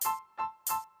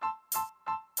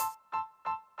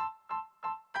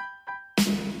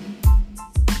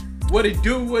What it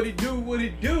do, what it do, what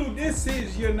it do. This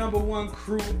is your number one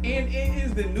crew, and it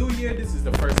is the new year. This is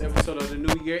the first episode of the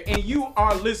new year, and you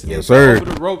are listening to Over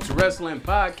the Ropes Wrestling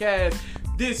Podcast.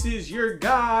 This is your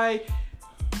guy.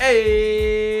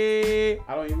 Hey,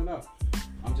 I don't even know.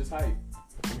 I'm just hyped.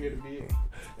 I'm here to be it.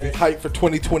 It's hyped for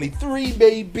 2023,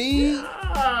 baby.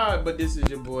 Yeah, but this is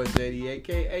your boy JD,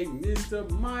 aka Mr.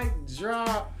 Mike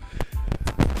Drop.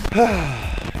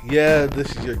 Yeah,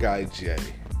 this is your guy Jay,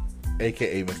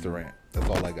 aka Mr. Rant. That's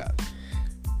all I got.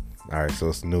 All right, so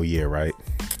it's the new year, right?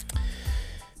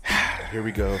 Here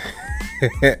we go.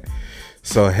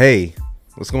 So, hey,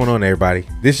 what's going on, everybody?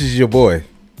 This is your boy,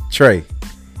 Trey,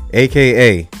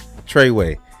 a.k.a.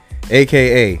 Treyway,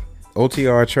 a.k.a.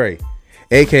 OTR Trey,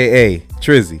 a.k.a.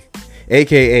 Trizzy,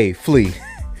 a.k.a. Flea.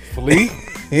 Flea?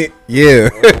 Yeah.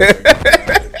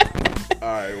 All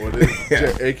right, well, this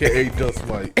is a.k.a. Dust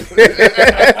Mike.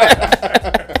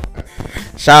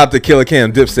 Shout out to Killer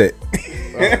Cam Dipset.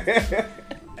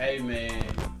 Hey, man.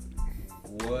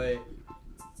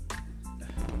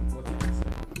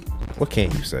 What can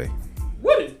you say?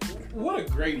 What a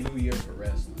great new year for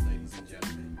wrestling, ladies and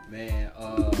gentlemen. Man,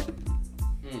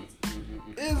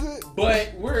 Is it?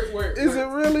 But Is it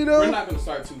really though? We're not gonna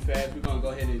start too fast. We're gonna go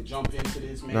ahead and jump into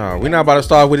this, man. No, we're not about to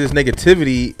start with this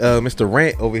negativity. Mr.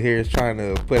 Rant over here is trying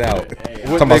to put out. Hey,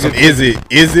 Talking about some, is it?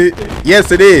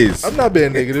 Yes, it is. I'm not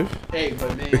being negative. hey,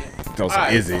 but man,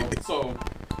 Right, is it? So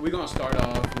we're gonna start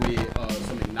off with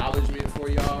some acknowledgement for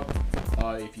y'all.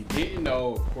 If you didn't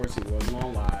know, of course it wasn't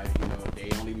on live. You know, they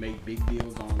only make big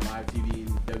deals on live TV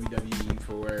and WWE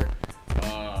for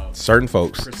Certain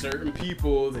folks. For certain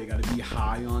people, they got to be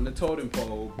high on the totem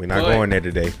pole. We're not going there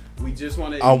today. We just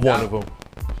want to. I'm one of them.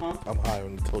 Huh? I'm high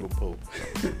on the totem pole.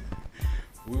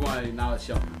 We want to acknowledge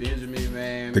Shelton Benjamin,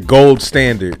 man. The gold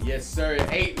standard. Yes, sir.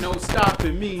 Ain't no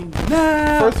stopping me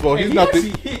now. First of all, he's not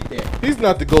hit that. He's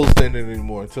not the gold standard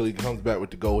anymore until he comes back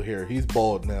with the gold hair. He's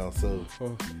bald now, so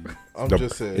I'm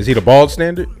just saying. Is he the bald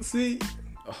standard? See?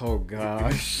 Oh,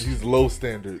 gosh. He's low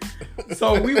standard.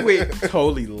 So we went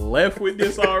totally left with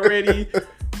this already.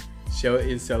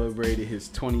 Shelton celebrated his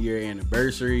 20-year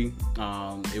anniversary.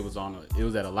 It was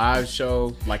at a live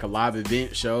show, like a live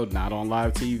event show, not on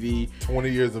live TV. 20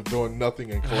 years of doing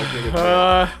nothing and collecting a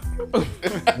check.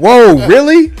 Whoa,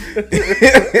 really?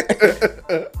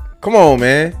 Come on,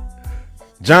 man.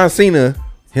 John Cena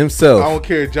himself. I don't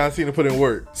care. John Cena put in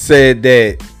work. Said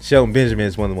that Shelton Benjamin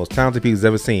is one of the most talented people he's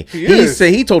ever seen.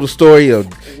 He told the story of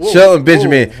Shelton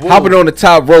Benjamin hopping on the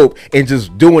top rope and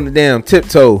just doing the damn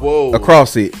tiptoe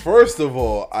across it. First of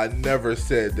all, I never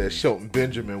said that Shelton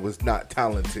Benjamin was not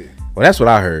talented. Well, that's what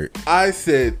I heard. I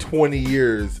said 20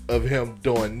 years of him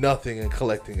doing nothing and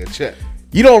collecting a check.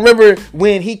 You don't remember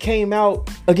when he came out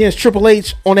against Triple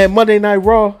H on that Monday Night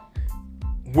Raw?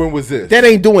 When was this? That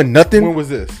ain't doing nothing. When was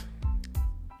this?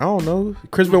 I don't know.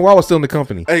 Chris Benoit was still in the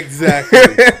company. Exactly.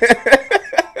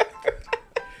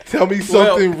 Tell me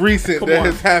something recent that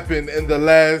has happened in the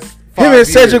last 5 Him and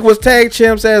years. Cedric was tag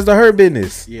champs as the Hurt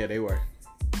Business. Yeah, they were.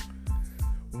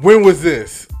 When was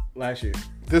this? Last year.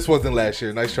 This wasn't last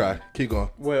year. Nice try. Keep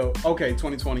going. Well, okay,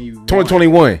 2021.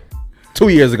 2021. 2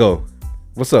 years ago.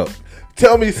 What's up?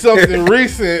 Tell me something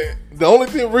recent. The only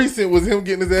thing recent was him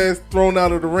getting his ass thrown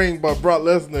out of the ring by Brock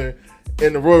Lesnar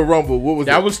in the Royal Rumble. What was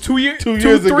that? Was 2 years. 2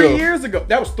 years ago. 3 years ago.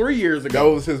 That was 3 years ago.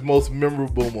 That was his most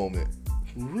memorable moment.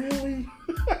 Really?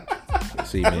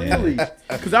 See, man. Really?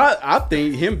 Because I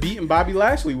think him beating Bobby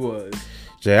Lashley was.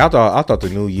 Jay, I thought the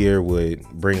new year would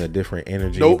bring a different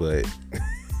energy, but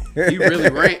he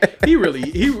really ran.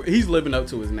 He's living up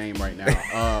to his name right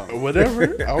now.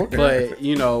 Whatever. Okay. But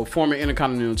you know, former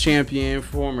Intercontinental Champion,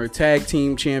 former Tag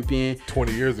Team Champion.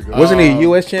 20 years ago. Wasn't he a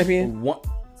U.S. champion?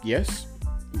 Yes.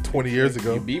 20 years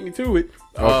ago. You beat me to it.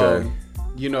 Okay.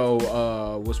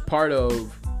 Was part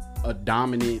of a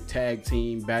dominant tag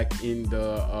team back in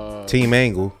the Team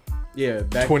Angle. Yeah,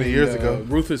 back 20 in years the ago.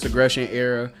 Ruthless Aggression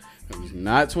era. It was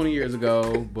not 20 years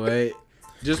ago, but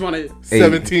just want to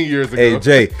 17 years ago. Hey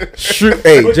Jay, shoosh.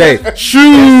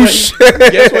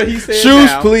 Guess what he said? Shoosh,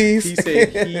 now? please. He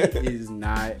said he is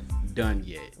not done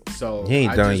yet. So he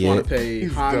ain't I done just yet. want to pay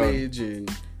He's homage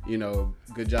and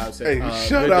good job. Hey,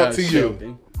 shout out to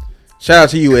you. Shout out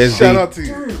to you, SB. Shout out to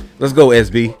you. Let's go,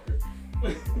 SB.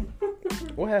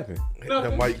 What happened?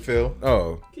 The mic fell.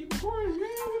 Oh, Keep recording, man.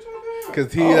 What y'all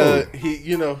Because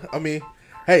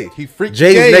he freaked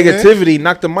Jay's the game, negativity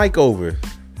knocked the mic over.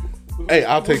 doing? Hey,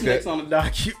 I'll take What's next that. on the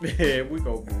document, man. We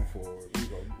go move forward.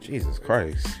 Jesus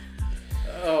Christ.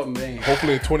 Oh man.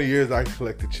 Hopefully in 20 years I can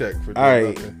collect a check for doing All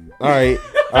right. nothing. All right.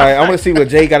 right, I want to see what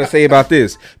Jay got to say about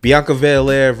this. Bianca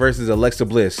Belair versus Alexa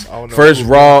Bliss. I don't know First who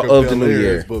Raw Bianca of the new Belair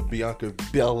year. is, but Bianca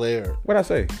Belair. What'd I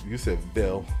say? You said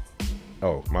Bell.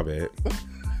 Oh, my bad.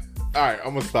 All right,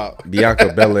 I'm gonna stop.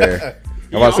 Bianca Belair.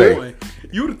 I'm about to say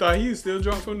You would have thought he was still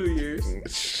drunk from New Year's.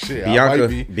 Shit, I might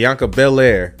be. Bianca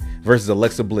Belair versus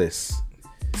Alexa Bliss.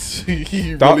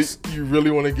 you Thoughts? really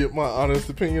want to get my honest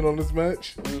opinion on this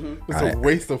match? Mm-hmm. It's a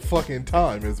waste of fucking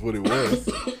time, is what it was.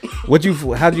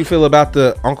 How did you feel about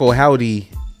the Uncle Howdy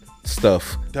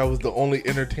stuff? That was the only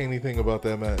entertaining thing about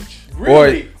that match.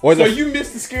 Really? Or so you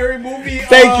missed the scary movie?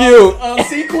 Thank you.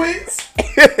 Sequence.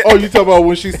 Oh, you talking about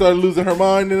when she started losing her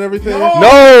mind and everything?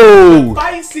 No. The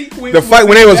fight sequence. The fight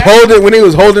when they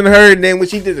was holding her, and then when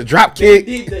she did the drop kick.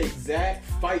 They did the exact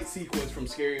fight sequence from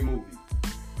Scary Movie.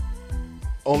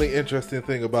 Only interesting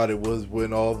thing about it was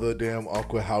when all the damn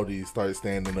Uncle Howdy started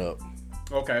standing up.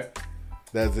 Okay.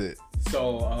 That's it.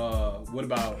 So, what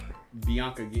about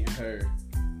Bianca getting her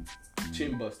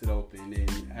chin busted open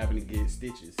and having to get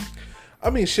stitches?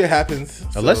 I mean, shit happens.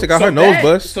 Alexa got her nose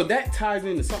bust. So that ties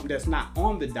into something that's not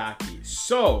on the docket.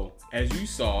 So, as you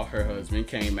saw, her husband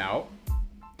came out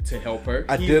to help her.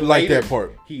 I did like that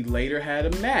part. He later had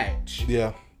a match.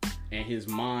 Yeah. And his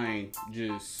mind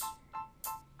just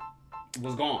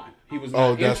was gone. He was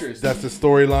not interested. That's the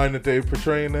storyline that they're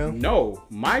portraying now? No.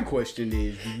 My question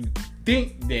is, do you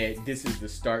think that this is the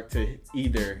start to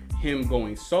either him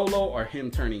going solo or him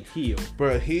turning heel?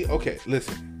 But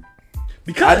listen.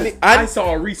 Because I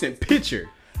saw a recent picture.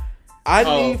 I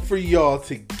need for y'all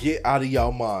to get out of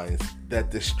y'all minds that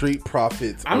the Street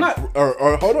Profits I'm not.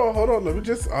 Or hold on. Let me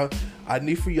just. I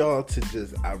need for y'all to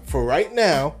just. For right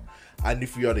now, I need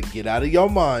for y'all to get out of your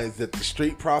minds that the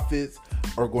Street Profits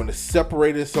are going to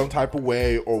separate in some type of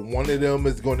way, or one of them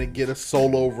is going to get a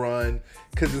solo run,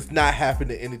 because it's not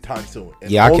happening anytime soon.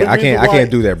 And yeah, I can't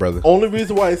do that, brother. Only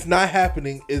reason why it's not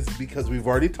happening is because we've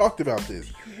already talked about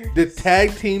this. The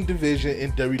tag team division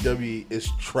in WWE is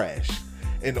trash,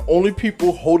 and the only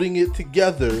people holding it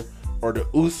together are the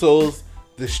Usos,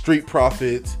 the Street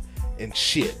Profits, and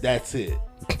shit. That's it.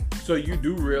 So you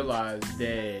do realize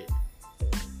that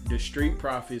the Street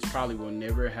Profits probably will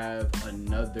never have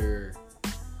another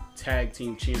tag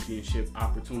team championship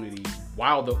opportunity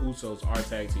while the Usos are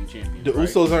tag team champions. The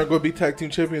Usos aren't going to be tag team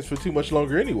champions for too much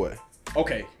longer anyway.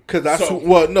 Okay, because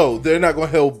they're not going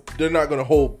to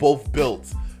hold both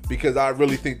belts, because I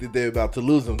really think that they're about to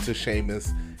lose them to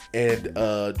Sheamus and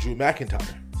Drew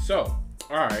McIntyre. So,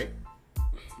 all right,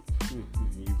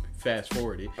 you fast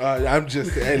forwarded. I'm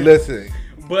just listen.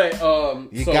 But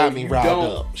you got me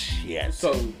riled up. Shit.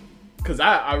 So, because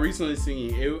I recently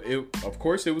seen it. Of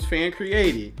course, it was fan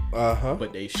created.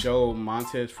 But they showed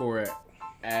Montez Ford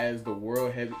as the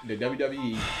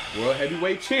WWE World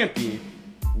Heavyweight Champion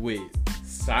with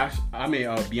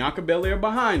Bianca Belair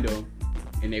behind him,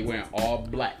 and they went all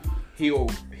black. Heel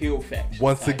faction.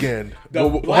 Once again, the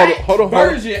black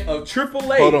version of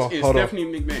Triple H is Stephanie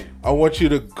McMahon. I want you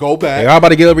to go back. They're all about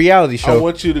to get a reality show. I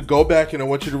want you to go back, and I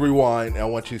want you to rewind, and I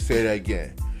want you to say that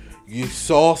again. You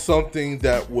saw something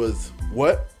that was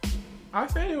what? I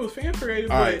said it was fan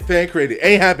created. All right, fan created.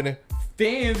 Ain't happening.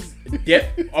 Fans,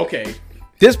 okay.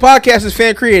 This podcast is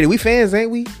fan created. We fans,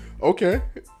 ain't we? Okay.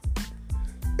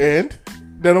 And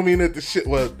that don't mean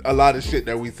that a lot of shit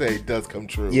that we say does come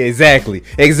true. Yeah, exactly.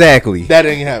 That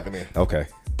ain't happening. Okay.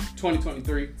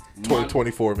 2023.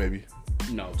 2024 maybe.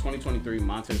 No, 2023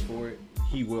 Montez Ford,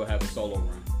 he will have a solo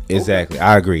run. Exactly. Okay.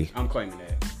 I agree. I'm claiming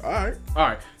that. All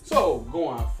right. So,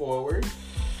 going forward,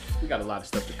 we got a lot of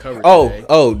stuff to cover today.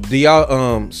 Do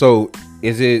y'all so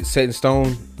is it set in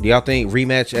stone? Do y'all think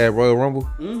rematch at Royal Rumble?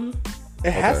 Mm-hmm.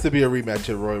 It has to be a rematch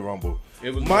at Royal Rumble.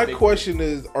 My question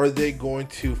is, are they going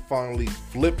to finally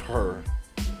flip her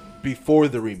before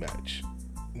the rematch?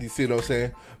 You see what I'm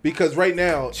saying? Because right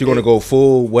now she's gonna go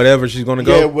full whatever she's gonna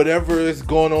go. Yeah, whatever is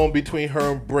going on between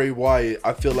her and Bray Wyatt.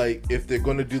 I feel like if they're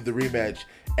gonna do the rematch,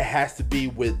 it has to be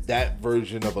with that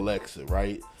version of Alexa,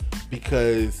 right?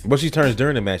 Because she turns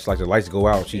during the match, like the lights go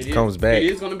out, she comes back. It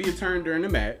is gonna be a turn during the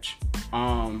match.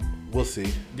 We'll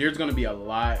see. There's gonna be a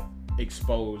lot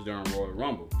exposed during Royal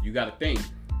Rumble. You got to think,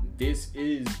 this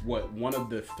is one of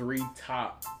the 3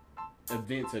 top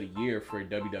events of the year for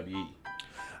WWE.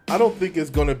 I don't think it's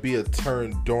going to be a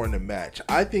turn during the match.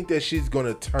 I think that she's going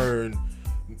to turn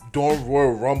during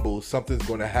Royal Rumble. Something's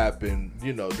going to happen.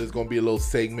 You know, there's going to be a little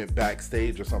segment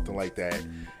backstage or something like that.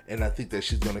 And I think that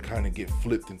she's going to kind of get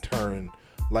flipped and turned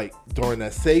like during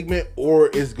that segment,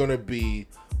 or it's going to be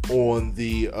on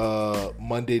the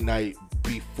Monday Night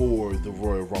before the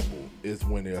Royal Rumble is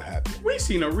when it'll happen. We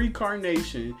seen a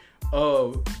reincarnation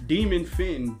of Demon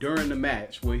Finn during the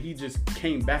match where he just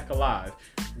came back alive.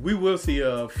 We will see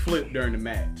a flip during the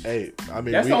match. Hey, I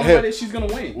mean, that's the only way that she's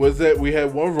gonna win. Was that we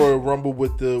had one Royal Rumble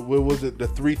with the the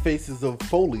three faces of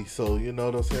Foley? So you know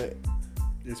what I'm saying.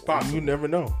 It's possible. You never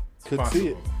know. Could see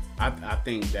it. I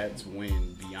think that's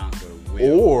when Bianca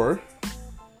will.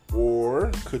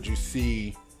 Or could you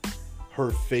see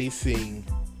her facing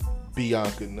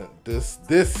Bianca?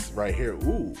 This right here.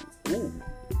 Ooh.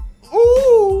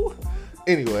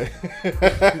 Anyway,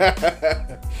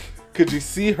 could you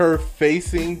see her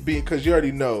facing? Because you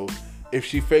already know if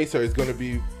she faces her, it's going to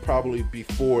be probably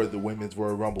before the Women's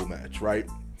Royal Rumble match, right?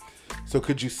 So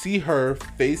could you see her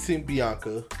facing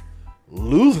Bianca,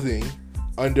 losing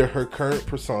under her current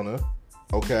persona?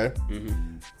 Okay.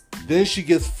 Mm-hmm. Then she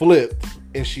gets flipped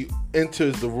and she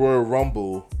enters the Royal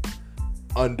Rumble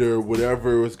under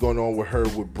whatever is going on with her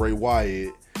with Bray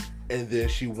Wyatt, and then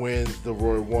she wins the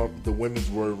Women's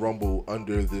Royal Rumble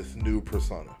under this new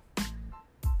persona.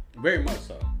 Very much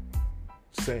so.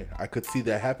 Saying I could see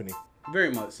that happening.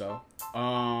 Very much so.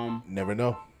 Never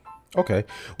know. Okay.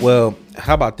 Well,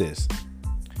 how about this?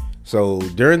 So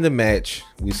during the match,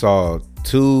 we saw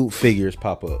two figures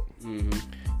pop up. Mm-hmm.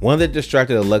 One that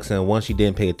distracted Alexa and one she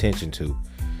didn't pay attention to.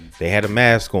 They had a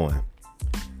mask on.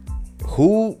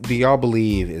 Who do y'all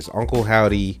believe is Uncle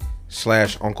Howdy /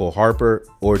 Uncle Harper,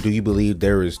 or do you believe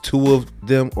there is two of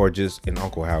them or just an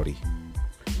Uncle Howdy?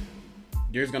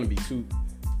 There's gonna be two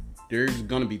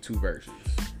versions.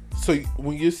 So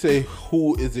when you say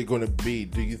who is it going to be,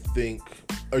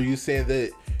 are you saying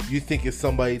that you think it's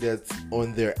somebody that's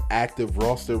on their active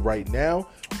roster right now,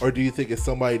 or do you think it's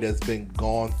somebody that's been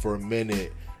gone for a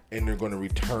minute and they're going to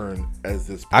return as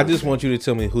this person? I just want you to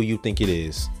tell me who you think it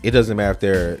is. It doesn't matter if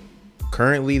they're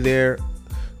currently there,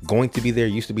 going to be there,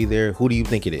 used to be there. Who do you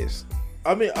think it is?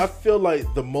 I mean, I feel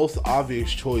like the most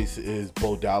obvious choice is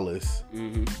Bo Dallas.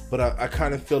 Mm-hmm. But I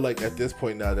kind of feel like at this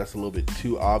point now that's a little bit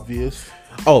too obvious.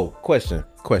 Oh, question.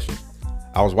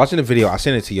 I was watching the video. I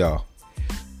sent it to y'all.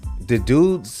 The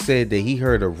dude said that he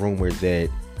heard a rumor that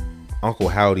Uncle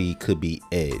Howdy could be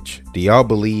Edge. Do y'all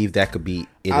believe that could be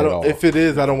it at all? If it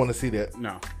is, I don't want to see that.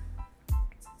 No.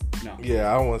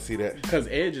 Yeah, I don't want to see that. Because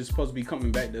Edge is supposed to be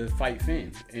coming back to fight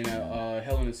Finn in a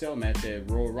Hell in a Cell match at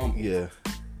Royal Rumble. Yeah.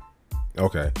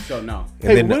 Okay. So no.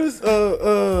 Hey, what is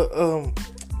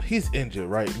he's injured,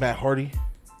 right? Matt Hardy.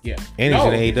 Yeah. And he's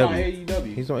in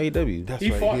AEW. He's on AEW. That's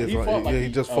he right. Fought, he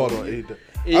just fought on AEW.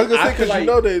 I was gonna say because you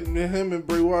know that him and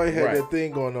Bray Wyatt had that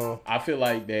thing going on. I feel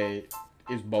like that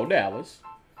it's Bo Dallas.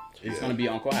 It's gonna be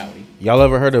Uncle Howdy. Y'all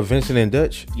ever heard of Vincent and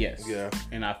Dutch? Yes. Yeah.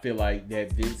 And I feel like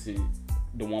that Vincent,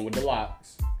 the one with the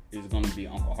locks, is gonna be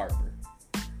Uncle Harper,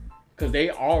 because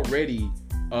they already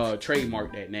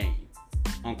trademarked that name,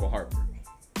 Uncle Harper.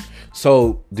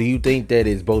 So, do you think that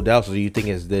is Bo Dallas, or do you think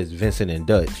it's Vincent and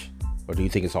Dutch, or do you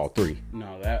think it's all three?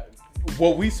 No,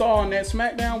 what we saw on that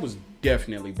SmackDown was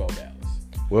definitely Bo Dallas.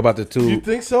 What about the two? You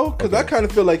think so? Because I kind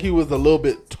of feel like he was a little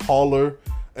bit taller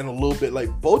and a little bit like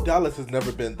Bo Dallas has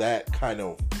never been that kind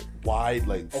of wide.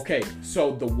 Like, okay,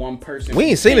 so the one person we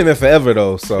ain't seen him in forever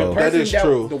though, so that is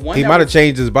true. He might have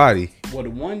changed his body. Well, the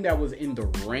one that was in the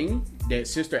ring, that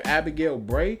Sister Abigail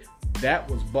Bray, that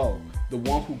was Bo. The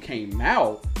one who came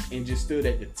out and just stood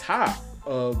at the top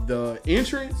of the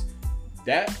entrance,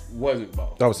 that wasn't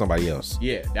Bo. That was somebody else.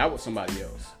 Yeah, that was somebody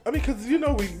else. I mean, because you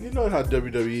know how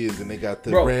WWE is, and they got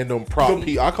the random prop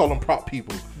people. I call them prop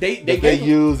people. They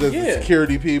use as the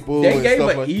security people. They and gave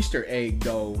stuff an like Easter egg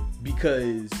though,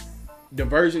 because the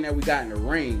version that we got in the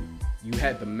ring, you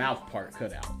had the mouth part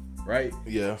cut out, right?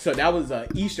 Yeah. So that was an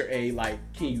Easter egg. Like,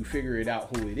 can you figure it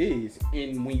out who it is?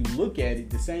 And when you look at it,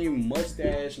 the same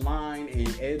mustache line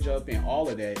and edge up and all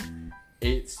of that,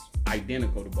 it's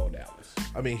identical to Bo Dallas.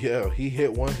 I mean, yeah, he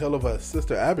hit one hell of a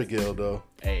Sister Abigail though.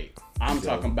 Hey, I'm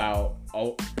talking about,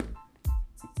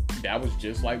 that was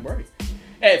just like Bray.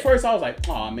 At first I was like,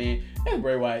 oh man, that's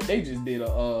Bray Wyatt. They just did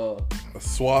a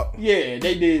swap. Yeah,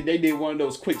 they did one of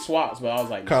those quick swaps, but I was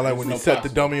like, kind of like when he set the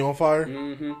dummy on fire.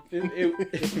 Mm-hmm.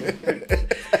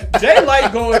 Jay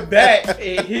like going back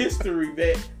in history,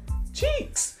 man.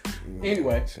 Cheeks.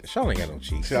 Anyway, Sean ain't got no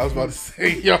cheeks. See, I was about to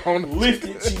say, y'all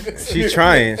lifted cheeks. She's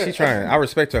trying. I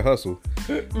respect her hustle.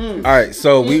 All right,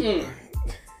 so we.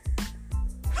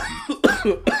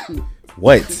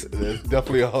 What? It's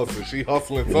definitely a hustle. She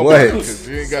hustling something because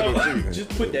she ain't got no cheeks. Just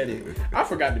put that in. I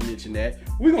forgot to mention that.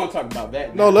 We're gonna talk about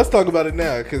that now. No, let's talk about it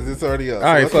now because it's already up.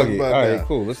 All right, fuck it. All right,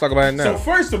 cool. Let's talk about it now. So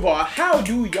first of all, how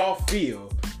do y'all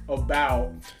feel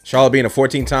about Charlotte being a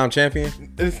 14-time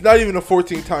champion. It's not even a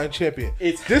 14-time champion.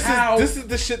 It's this how... is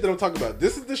the shit that I'm talking about.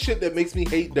 This is the shit that makes me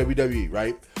hate WWE,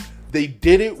 right? They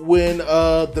did it when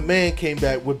the man came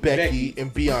back with Becky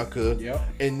and Bianca,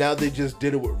 and now they just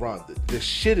did it with Ronda. The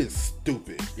shit is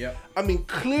stupid. Yep. I mean,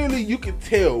 clearly you can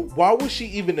tell. Why would she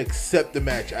even accept the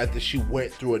match after she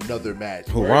went through another match?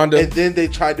 Who, Ronda? And then they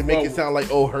tried to make it sound like,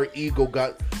 oh, her ego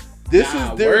got...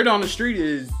 Word on the street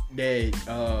is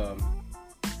that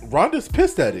Ronda's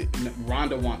pissed at it.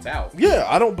 Ronda wants out. Yeah,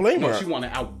 I don't blame her. No, she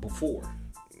wanted out before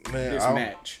this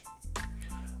match.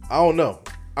 I don't know.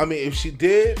 I mean, if she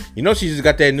did... You know she just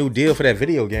got that new deal for that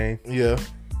video game. Yeah.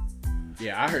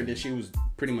 Yeah, I heard that she was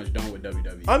pretty much done with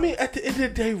WWE. I mean, at the end of the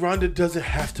day, Ronda doesn't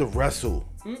have to wrestle.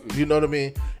 You know what I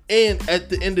mean? And at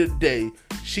the end of the day,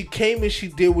 she came and she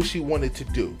did what she wanted to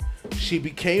do. She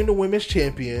became the women's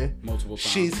champion. Multiple times.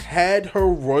 She's had her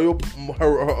her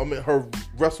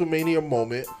WrestleMania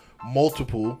moment.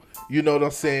 Multiple. You know what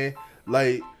I'm saying?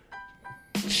 Like,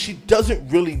 she doesn't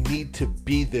really need to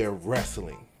be there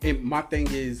wrestling. And my thing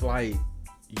is, like,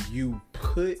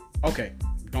 okay,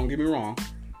 don't get me wrong,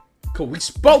 because we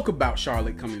spoke about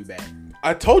Charlotte coming back.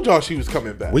 I told y'all she was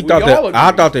coming back.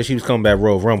 I thought that she was coming back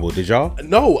Royal Rumble. Did y'all?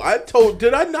 No,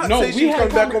 did I not say she was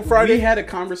coming back on Friday? We had a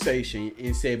conversation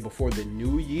and said before the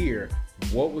new year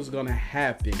what was going to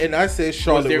happen. And I said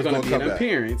Charlotte was going to be an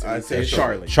appearance. I said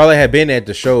Charlotte. Charlotte had been at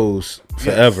the shows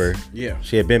forever. Yes. Yeah.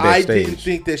 She had been backstage. I didn't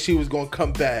think that she was going to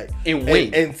come back and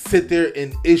wait and sit there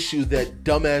and issue that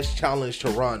dumbass challenge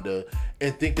to Ronda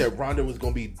and think that Ronda was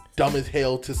going to be dumb as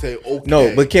hell to say, okay.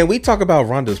 No, but can we talk about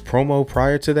Ronda's promo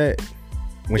prior to that?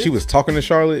 When she was talking to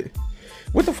Charlotte?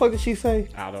 What the fuck did she say?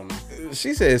 I don't know.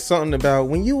 She said something about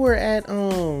when you were at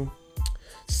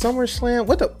SummerSlam.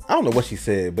 I don't know what she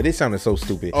said, but it sounded so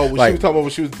stupid. Oh, she was talking about when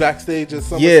she was backstage at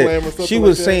SummerSlam or something. She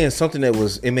was saying something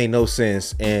that it made no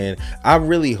sense, and I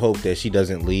really hope that she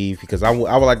doesn't leave because I would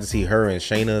like to see her and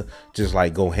Shayna just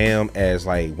like go ham as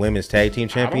like women's tag team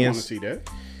champions. I don't want to see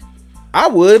that. I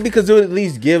would, because it would at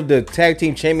least give the tag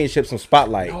team championship some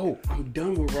spotlight. No, I'm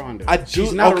done with Ronda.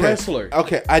 She's not a wrestler.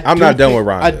 Okay, I'm not done with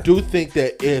Ronda. I do think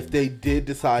that if they did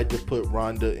decide to put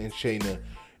Ronda and Shayna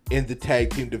in the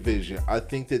tag team division, I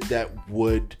think that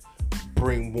would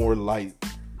bring more light.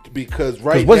 Because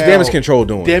what's Damage Control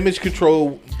doing? Damage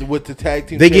Control with the tag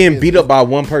team. They getting beat up by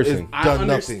one person. I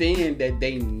understand that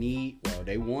they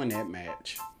won that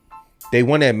match. They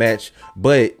won that match,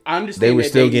 but they were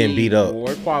still getting beat up. More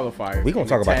qualifiers. We're gonna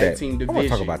talk about that. We're gonna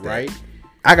talk about that. Right?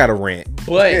 I got a rant.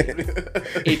 But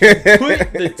if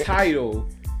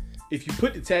you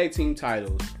put the tag team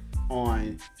titles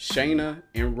on Shayna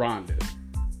and Ronda,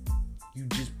 you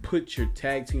just put your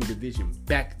tag team division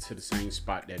back to the same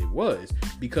spot that it was.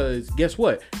 Because guess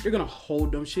what? They're gonna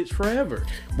hold them shits forever.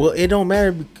 Well, it don't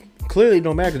matter. Clearly, it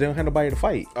don't matter because they don't have nobody to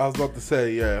fight. I was about to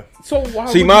say, yeah. So why?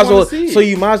 So you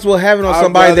might as well have it on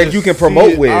somebody that you can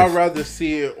promote with. I'd rather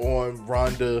see it on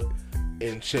Ronda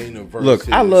and Shayna versus.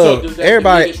 Look, I love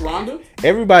everybody. Ronda?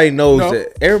 Everybody knows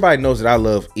that. Everybody knows that I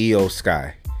love Io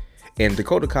Sky, and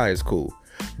Dakota Kai is cool.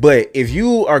 But if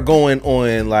you are going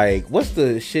on like, what's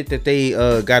the shit that they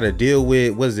got to deal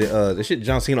with? What is it? The shit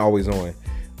John Cena always on.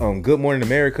 Good Morning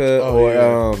America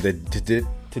the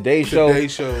Today Show.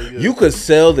 Yeah. You could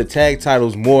sell the tag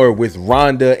titles more with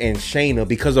Ronda and Shayna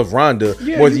because of Ronda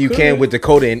more than you can with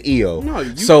Dakota and Io.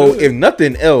 If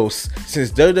nothing else, since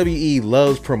WWE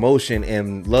loves promotion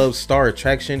and loves star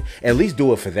attraction, at least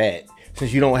do it for that.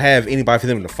 Since you don't have anybody for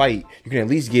them to fight, you can at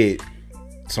least get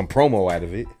some promo out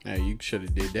of it. Hey, you should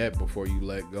have did that before you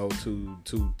let go to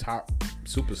two top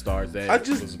superstars.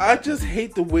 I just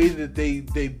hate the way that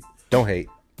they don't hate.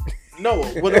 No,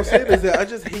 what I'm saying is that I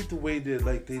just hate the way that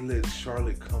like they let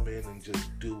Charlotte come in and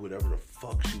just do whatever the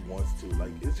fuck she wants to.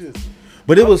 Like it's just.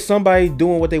 But it was somebody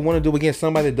doing what they want to do against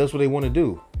somebody that does what they want to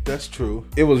do. That's true.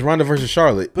 It was Ronda versus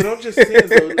Charlotte. But I'm just saying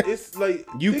though, it's like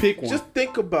pick one. Just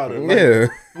think about it.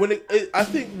 Like, when I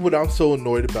think what I'm so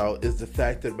annoyed about is the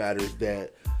fact of the matter is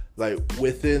that like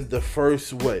within the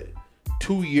first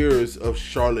 2 years of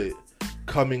Charlotte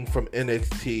coming from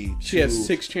NXT, she has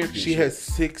 6 championships. She has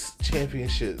 6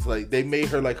 championships. Like they made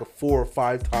her like a 4 or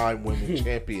 5 time women's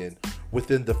champion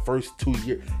within the first 2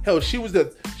 years. Hell, she was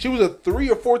a 3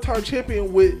 or 4 time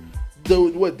champion with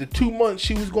the 2 months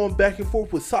she was going back and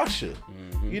forth with Sasha.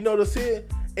 Mm-hmm. You know what I'm saying?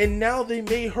 And now they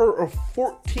made her a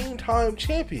 14 time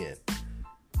champion.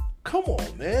 Come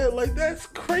on, man! Like that's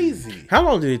crazy. How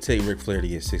long did it take Ric Flair to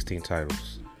get 16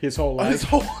 titles? His whole life.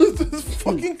 His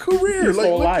fucking career. His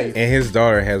whole life. And his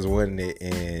daughter has won it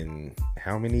in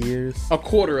how many years? A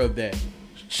quarter of that.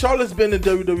 Charlotte's been in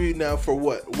WWE now for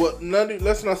what?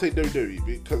 Let's not say WWE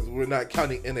because we're not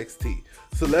counting NXT.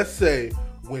 So let's say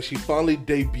when she finally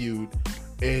debuted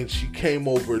and she came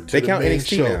over to the main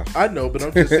NXT show. now. I know, but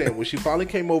I'm just saying when she finally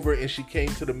came over and she came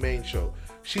to the main show,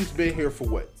 she's been here for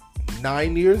what?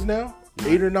 9 years now?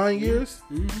 8 or 9 years?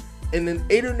 Mm-hmm. In an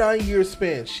 8 or 9 year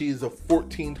span, she's a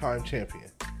 14-time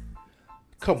champion.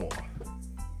 Come on.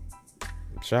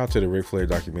 Shout out to the Ric Flair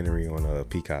documentary on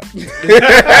Peacock.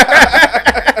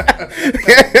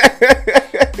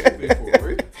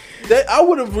 I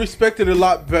would have respected a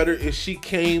lot better if she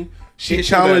came, she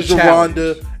challenged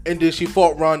Ronda, and then she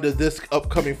fought Ronda this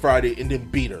upcoming Friday and then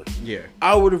beat her. Yeah,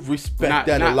 I would have respected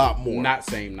that a lot more. Not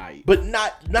same night, but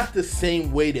not the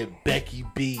same way that Becky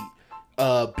beat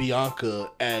Bianca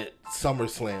at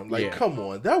SummerSlam. Like, come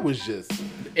on, that was just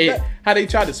how they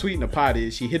tried to sweeten the pot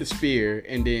is she hit a spear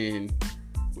and then.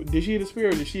 Did she hit a spear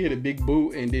or did she hit a big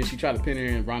boot and then she tried to pin her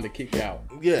and Ronda kicked out?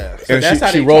 Yeah. So and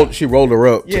that's she rolled her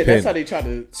up. Yeah, that's how they tried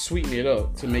to sweeten it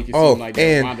up to make it seem like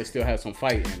that Ronda still has some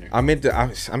fight in her. I meant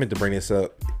to bring this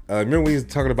up. Remember we was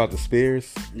talking about the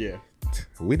spears? Yeah.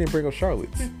 We didn't bring up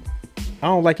Charlotte's. I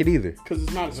don't like it either. Because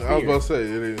it's not a spear. I was about to say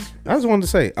it is. I just wanted to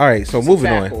say. All right, so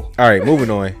moving on. All right, moving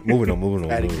on.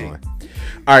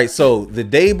 All right, so the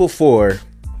day before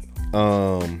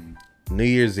New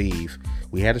Year's Eve,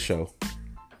 we had a show.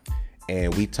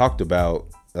 And we talked about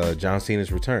John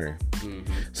Cena's return. Mm-hmm.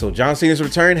 So John Cena's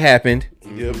return happened.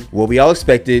 Yep. What we all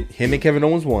expected. Him and Kevin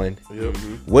Owens won. Yep.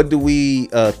 What do we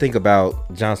think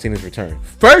about John Cena's return?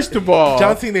 First of all,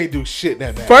 John Cena ain't do shit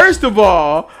that night. First of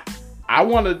all, I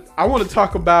want to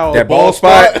talk about that ball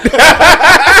spot.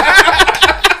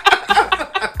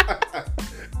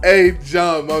 Hey,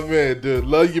 John, my man, dude,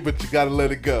 love you, but you gotta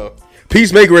let it go.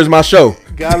 Peacemaker is my show.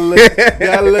 Gotta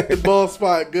let the ball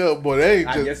spot go, boy. That ain't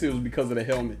I guess it was because of the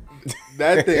helmet.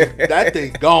 That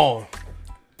thing gone.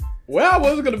 Well, I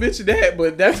wasn't gonna mention that,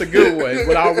 but that's a good one.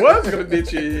 What I was gonna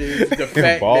mention is the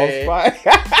fact ball that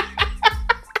spot.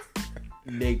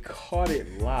 they caught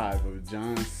it live of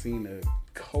John Cena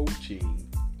coaching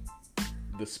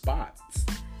the spots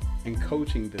and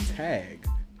coaching the tag.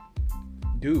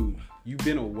 Dude, you've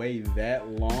been away that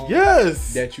long.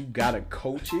 Yes. That you gotta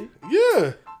coach it.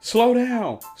 Yeah. Slow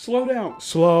down. Slow. Yeah.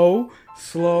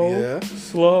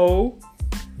 Slow.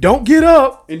 Don't get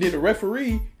up. And then the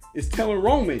referee is telling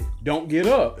Roman, don't get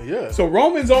up. Yeah. So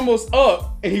Roman's almost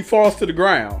up and he falls to the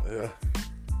ground. Yeah.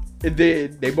 And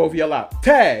then they both yell out,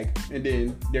 tag. And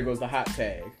then there goes the hot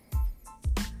tag.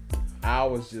 I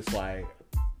was just like,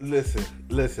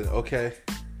 Listen, okay?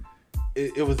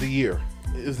 It was a year.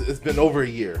 It's been over a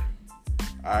year.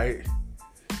 All right?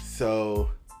 So,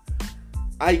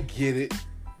 I get it.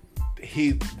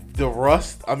 The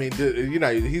rust, I mean,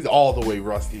 he's all the way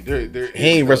rusty. He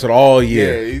ain't wrestled all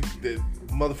year. Yeah, the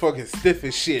motherfucking stiff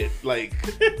as shit. Like,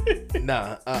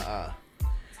 nah,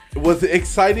 Was it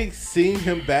exciting seeing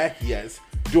him back? Yes.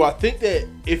 Do I think that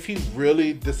if he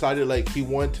really decided like he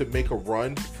wanted to make a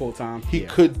run full time, he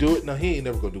could do it? No, he ain't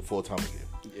never gonna do full time again.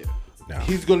 Yeah. No.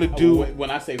 He's gonna do.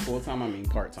 When I say full time, I mean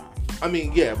part time. I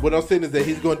mean, yeah. What I'm saying is that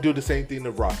he's gonna do the same thing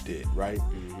that Rock did, right?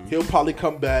 Mm-hmm. He'll probably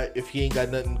come back if he ain't got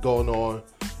nothing going on.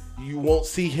 You won't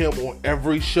see him on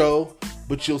every show,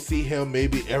 but you'll see him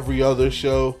maybe every other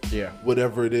show. Yeah.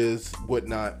 Whatever it is,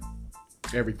 whatnot.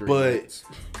 Every 3 but minutes.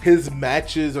 His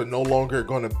matches are no longer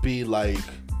going to be like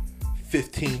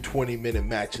 15, 20-minute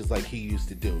matches like he used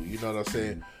to do. You know what I'm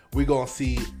saying? We're going to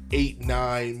see 8,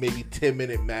 9, maybe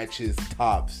 10-minute matches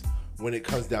tops when it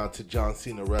comes down to John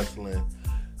Cena wrestling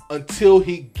until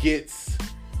he gets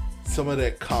some of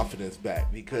that confidence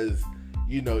back. Because,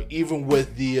 even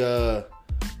with the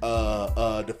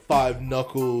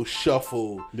 5-knuckle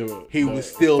shuffle, he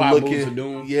was still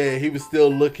looking. Yeah, he was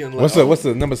still looking like. What's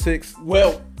the number 6?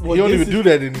 Well, you don't even do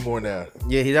that anymore now.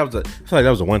 Yeah, I feel like that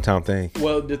was a one-time thing.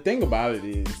 Well, the thing about it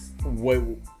is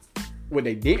what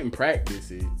they didn't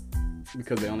practice it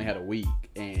because they only had a week,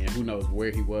 and who knows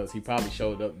where he was. He probably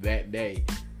showed up that day.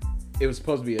 It was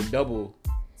supposed to be a double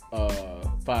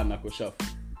 5-knuckle shuffle.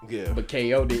 Yeah. But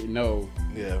KO didn't know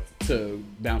to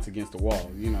bounce against the wall,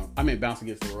 bounce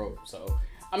against the rope. So,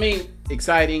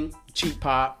 exciting, cheap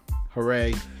pop,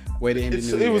 hooray, way to end the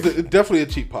new year. It was definitely a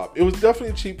cheap pop. It was definitely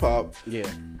a cheap pop. Yeah.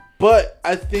 But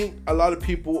I think a lot of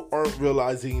people aren't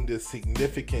realizing the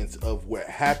significance of what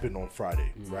happened on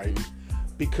Friday, right?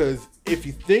 Because if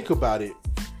you think about it,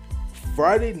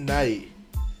 Friday night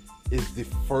is the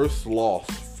first loss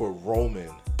for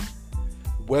Roman.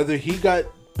 Whether he got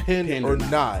pinned or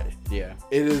not. Yeah.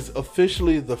 It is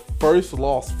officially the first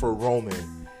loss for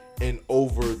Roman in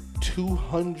over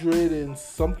 200 and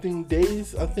something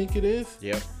days, I think it is.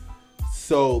 Yep.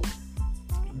 So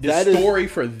the story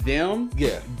for them,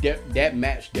 yeah, that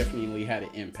match definitely had an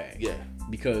impact. Yeah,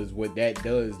 because what that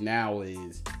does now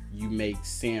is you make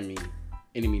Sammy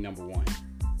enemy number one.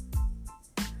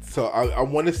 So I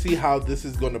want to see how this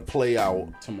is going to play out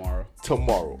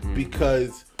tomorrow,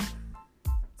 because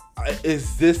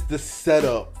is this the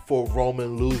setup for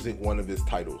Roman losing one of his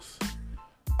titles?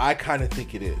 I kind of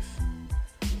think it is.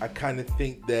 I kind of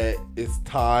think that it's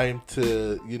time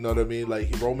to, you know what I mean?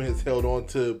 Like, Roman has held on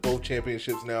to both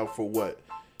championships now for what?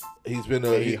 He's been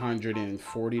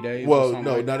 840 days. Well,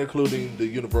 no, not including the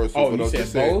Universal. Oh, you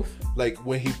said both? Like,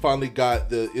 when he finally got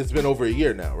it's been over a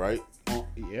year now, right?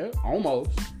 Yeah,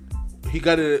 almost. He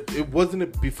got it. Wasn't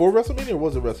it before WrestleMania or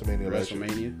was it WrestleMania?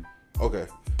 WrestleMania. Okay.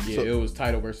 Yeah, so, it was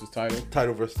title versus title.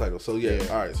 Title versus title. So yeah.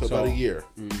 All right. So about a year.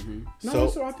 Mm-hmm.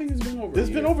 So I think it's been over. It's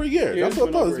been over a year. Yeah, that's what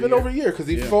I thought. It's been over a year because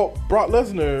he fought Brock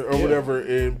Lesnar or whatever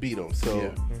and beat him.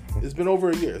 So it's been over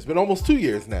a year. It's been almost 2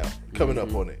 years now. Coming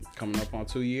up on it. Coming up on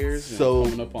 2 years. So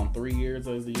coming up on 3 years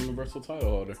as the Universal title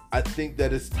holder. I think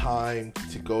that it's time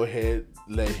to go ahead,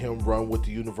 let him run with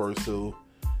the Universal.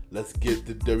 Let's get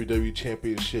the WWE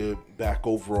Championship back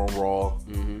over on Raw,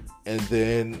 and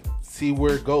then see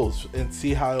where it goes, and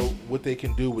see what they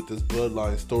can do with this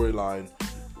Bloodline storyline,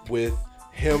 with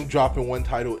him dropping one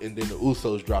title and then the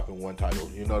Usos dropping one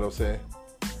title. You know what I'm saying?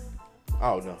 I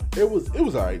don't know. It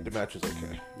was all right. The match was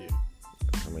okay. Yeah.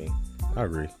 I mean, I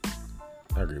agree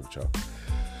with y'all.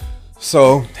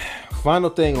 So, final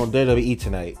thing on WWE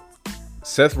tonight: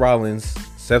 Seth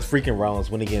freaking Rollins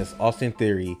went against Austin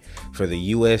Theory for the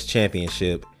U.S.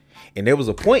 Championship. And there was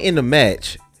a point in the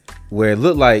match where it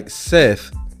looked like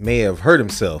Seth may have hurt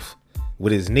himself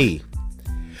with his knee.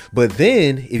 But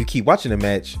then, if you keep watching the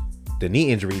match, the knee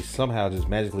injury somehow just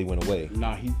magically went away.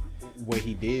 Nah, what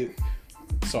he did.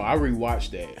 So I rewatched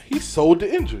that. He sold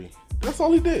the injury. That's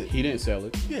all he did. He didn't sell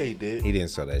it. Yeah, he did. He didn't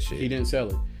sell that shit. He didn't sell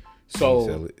it.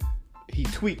 So he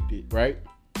tweaked it, right?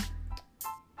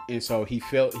 And so he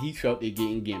felt it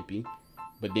getting gimpy,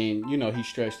 but then, you know, he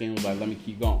stretched in and was like, let me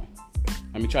keep going.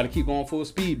 Let me try to keep going full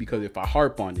speed, because if I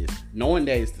harp on this, knowing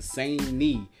that it's the same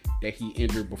knee that he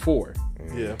injured before.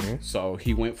 Yeah. So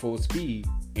he went full speed,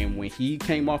 and when he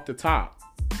came off the top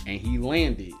and he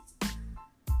landed,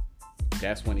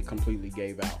 that's when it completely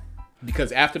gave out.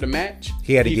 Because after the match,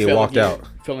 he had to get walked out.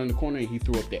 Fell in the corner and he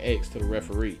threw up the X to the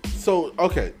referee. So,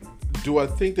 okay. Do I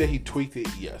think that he tweaked it?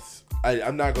 Yes.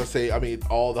 I'm not going to say, I mean,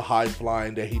 all the high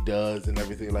flying that he does and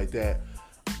everything like that.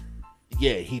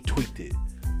 Yeah, he tweaked it.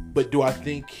 But do I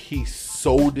think he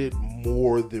sold it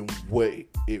more than what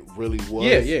it really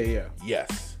was? Yeah.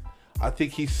 Yes. I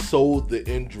think he sold the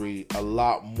injury a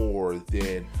lot more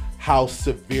than how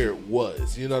severe it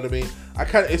was. You know what I mean?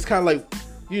 It's kind of like,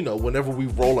 you know, whenever we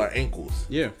roll our ankles.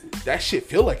 Yeah. That shit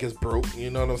feel like it's broke.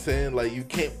 You know what I'm saying? Like, you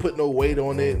can't put no weight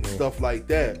on it and stuff like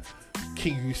that.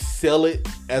 Can you sell it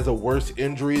as a worse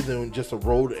injury than just a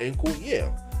rolled ankle?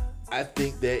 Yeah. I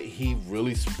think that he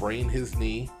really sprained his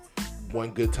knee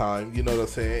one good time. You know what I'm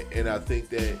saying? And I think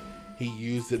that he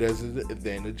used it as an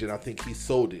advantage, and I think he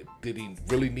sold it. Did he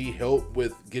really need help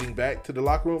with getting back to the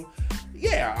locker room?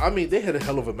 Yeah. I mean, they had a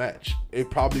hell of a match.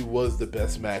 It probably was the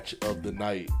best match of the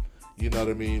night. You know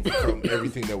what I mean? From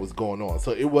everything that was going on.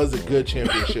 So it was a good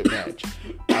championship match.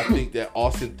 I think that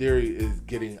Austin Theory is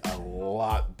getting a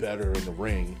lot better in the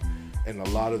ring. And a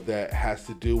lot of that has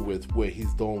to do with what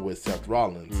he's doing with Seth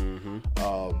Rollins.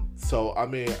 So, I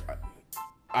mean,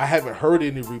 I haven't heard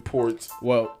any reports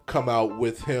come out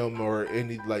with him or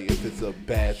any, like, if it's a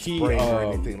bad sprain or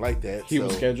anything like that. He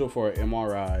was scheduled for an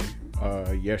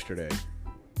MRI yesterday.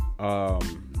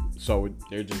 So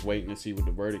they're just waiting to see what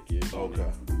the verdict is.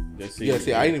 Okay. I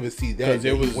didn't even see that. Because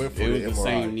it was the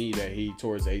same knee that he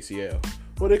tore his ACL.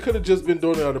 Well, they could have just been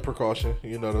doing it out of precaution.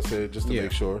 You know what I'm saying? Just to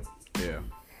make sure. Yeah.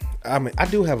 I mean, I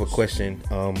do have a question.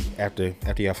 After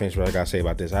y'all finish what I gotta say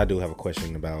about this, I do have a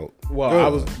question about.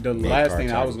 Well, the last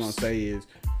thing I was gonna say is,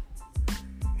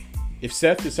 if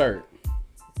Seth is hurt,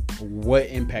 what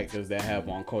impact does that have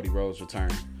on Cody Rhodes'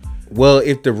 return? Well,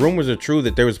 if the rumors are true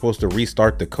that they were supposed to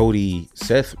restart the Cody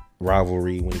Seth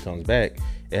rivalry when he comes back,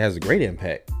 it has a great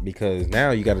impact, because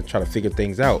now you got to try to figure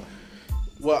things out.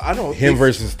 Well, I don't. Him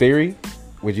versus Theory.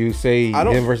 Would you say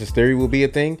him versus Theory will be a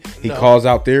thing? He calls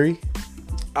out Theory.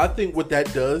 I think what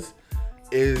that does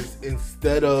is,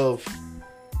 instead of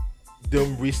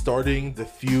them restarting the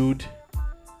feud,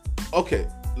 okay,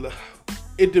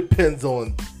 it depends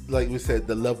on, like we said,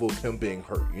 the level of him being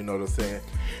hurt. You know what I'm saying?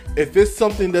 If it's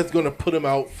something that's going to put him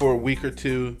out for a week or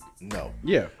two, no.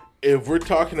 Yeah. If we're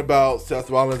talking about Seth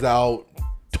Rollins out,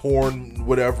 torn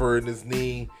whatever in his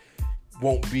knee,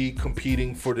 won't be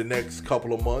competing for the next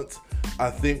couple of months. I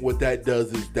think what that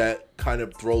does is that kind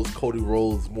of throws Cody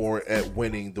Rhodes more at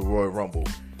winning the Royal Rumble.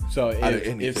 So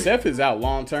if Seth is out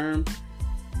long term,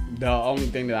 the only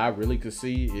thing that I really could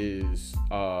see is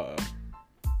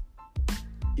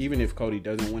even if Cody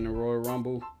doesn't win the Royal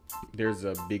Rumble, there's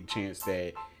a big chance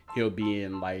that he'll be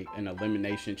in like an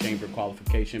elimination chamber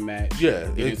qualification match. Yeah,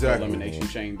 get exactly. Into elimination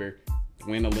chamber,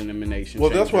 win elimination. Well,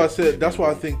 chamber, that's why I said. That's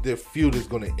why I think their feud is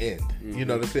going to end. Mm-hmm. You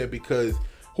know what I'm saying? Because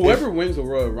whoever wins the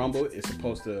Royal Rumble is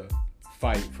supposed to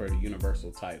fight for the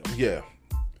Universal title. Yeah.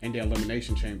 And the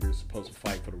elimination chamber is supposed to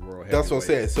fight for the World Heavyweight. That's what I'm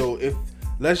saying. So if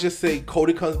let's just say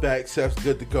Cody comes back, Seth's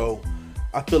good to go.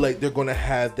 I feel like they're going to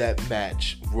have that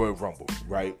match Royal Rumble,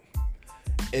 right?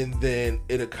 And then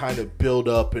it'll kind of build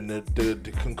up, and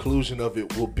the conclusion of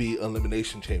it will be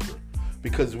Elimination Chamber,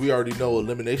 because we already know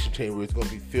Elimination Chamber is going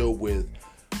to be filled with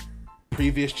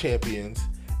previous champions,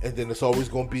 and then it's always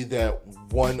going to be that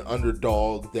one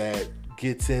underdog that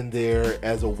gets in there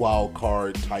as a wild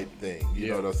card type thing. You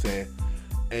know what I'm saying?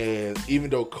 And even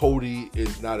though Cody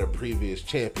is not a previous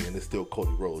champion, it's still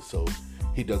Cody Rhodes, so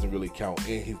he doesn't really count,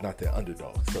 and he's not that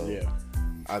underdog. So,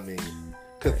 I mean,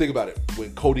 because think about it,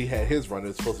 when Cody had his run, it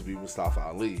was supposed to be Mustafa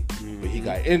Ali, but he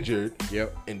got injured,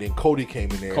 and then Cody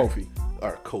came in there. Kofi.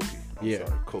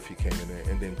 Kofi came in there,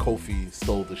 and then Kofi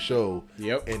stole the show,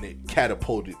 and it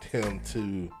catapulted him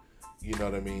to, you know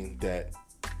what I mean, that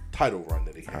title run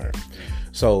that he had. Right.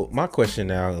 So my question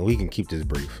now, and we can keep this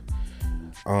brief.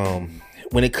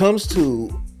 When it comes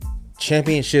to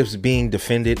championships being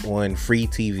defended on free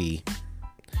TV,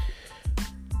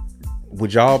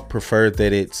 would y'all prefer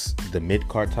that it's the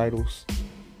mid-card titles?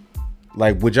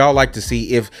 Like, would y'all like to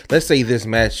see if, let's say this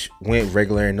match went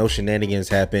regular and no shenanigans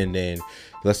happened, and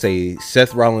let's say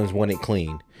Seth Rollins won it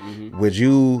clean.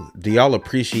 Mm-hmm. Do y'all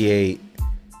appreciate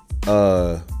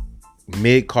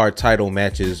mid-card title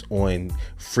matches on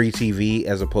free TV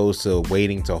as opposed to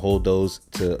waiting to hold those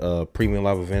to premium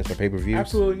live events or pay-per-views?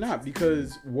 Absolutely not,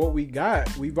 because what we've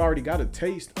already got a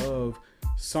taste of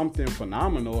something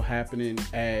phenomenal happening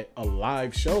at a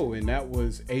live show, and that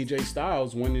was AJ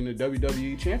Styles winning the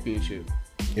WWE Championship.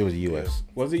 It was the US.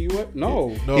 Was it US?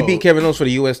 No. He beat Kevin Owens for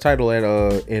the US title at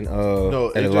a AJ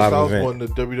live Styles event. won the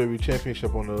WWE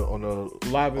Championship on a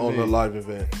live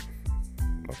event.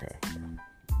 Okay.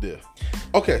 Yeah.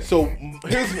 Okay, so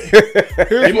here's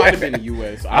it might have been the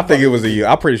US. I think it was the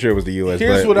US. I'm pretty sure it was the US.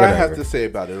 Here's what I have to say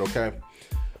about it, okay?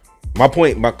 My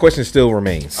question still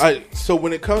remains. So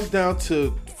when it comes down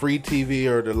to free TV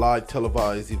or the live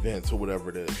televised events or whatever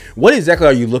it is, what exactly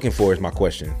are you looking for is my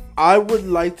question. I would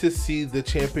like to see the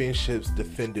championships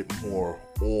defended more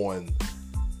on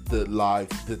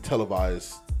the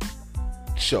televised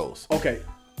shows. Okay.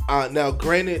 Now,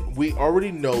 granted, we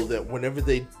already know that whenever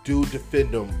they do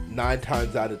defend them, 9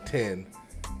 times out of 10,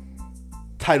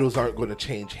 titles aren't going to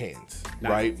change hands,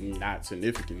 right? Not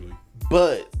significantly.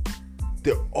 But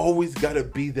there always got to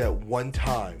be that one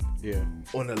time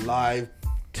on a live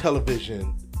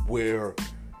television where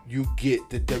you get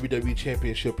the WWE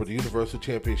Championship or the Universal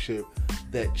Championship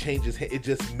that changes. It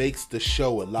just makes the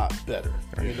show a lot better.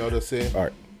 You know what I'm saying? All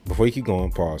right. Before you keep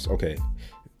going, pause. Okay.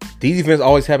 These events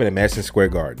always happen at Madison Square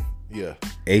Garden. Yeah.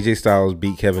 AJ Styles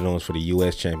beat Kevin Owens for the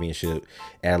U.S. Championship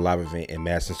at a live event in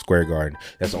Madison Square Garden.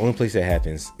 That's the only place that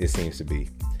happens, it seems to be.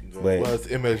 But, well, it's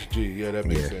MSG. Yeah, that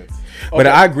makes sense. But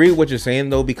I agree with what you're saying,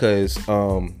 though, because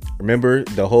remember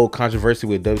the whole controversy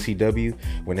with WCW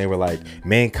when they were like,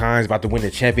 Mankind's about to win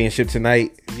the championship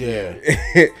tonight? Yeah.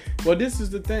 Well, this is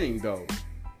the thing, though.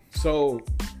 So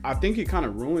I think it kind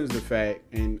of ruins the fact,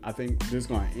 and I think this is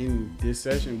going to end this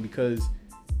session, because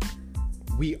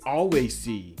we always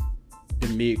see the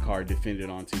mid-card defended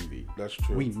on TV. That's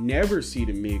true. We never see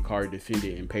the mid-card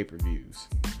defended in pay-per-views.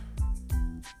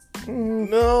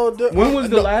 No. When was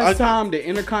the last time the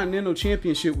Intercontinental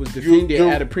Championship was defended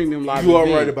at a premium live event? You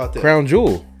are right about that. Crown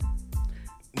Jewel.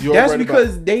 That's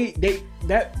because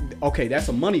that's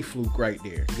a money fluke right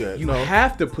there. Yeah, you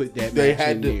have to put that match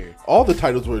in there. All the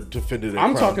titles were defended.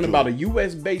 I'm talking about a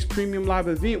US based premium live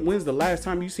event. When's the last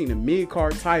time you seen a mid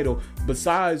card title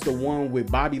besides the one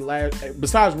with Bobby Lashley?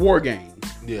 Besides War Games,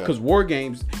 because War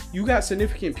Games, you got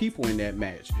significant people in that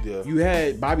match. Yeah. You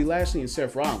had Bobby Lashley and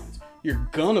Seth Rollins. You're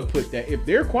gonna put that, if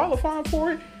they're qualifying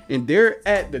for it and they're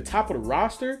at the top of the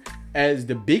roster as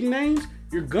the big names,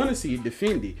 you're gonna see it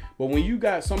defended. But when you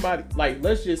got somebody like,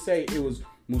 let's just say it was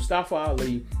Mustafa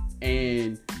Ali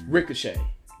and Ricochet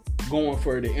going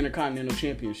for the Intercontinental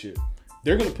Championship,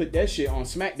 they're gonna put that shit on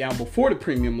SmackDown before the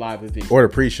premium live event or the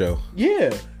pre-show.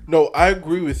 Yeah. No, I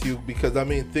agree with you, because I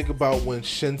mean, think about when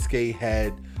Shinsuke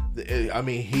had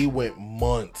he went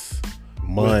months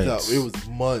months. It was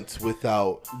months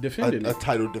without Defending a it.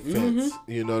 title defense.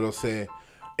 You know what I'm saying?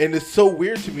 And it's so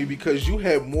weird to me because you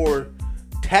had more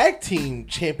tag team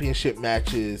championship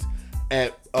matches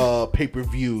at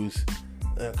pay-per-views.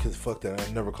 Because fuck that,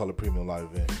 I never call it premium live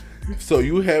event. So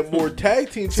you had more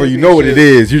tag team. So you know what it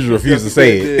is. You just refuse to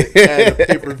say it at a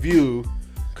pay-per-view.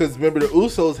 Because remember, the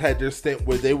Usos had their stint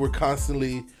where they were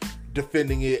constantly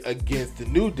defending it against the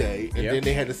New Day, and then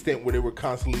they had a stint where they were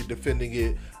constantly defending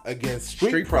it against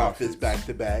Street Profits back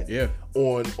to back.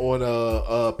 On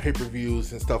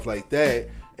pay-per-views and stuff like that.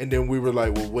 And then we were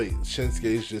like, well, wait,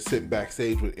 Shinsuke's just sitting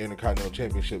backstage with Intercontinental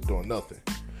Championship doing nothing.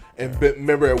 And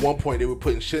remember, at one point they were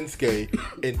putting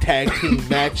Shinsuke in tag team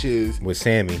matches with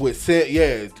Sammy,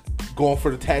 going for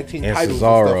the tag team and titles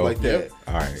Cesaro. And stuff like that.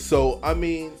 All right. So I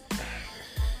mean,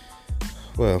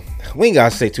 well, we ain't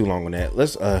gotta stay too long on that.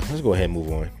 Let's go ahead and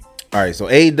move on. All right. So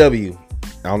AEW.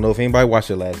 I don't know if anybody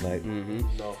watched it last night.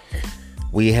 No.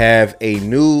 We have a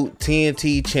new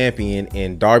TNT champion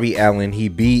in Darby Allin. He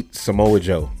beat Samoa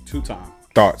Joe. 2-time.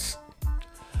 Thoughts?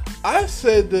 I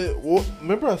said that. Well,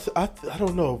 remember, I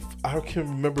don't know. I can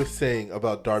remember saying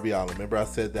about Darby Allin. Remember, I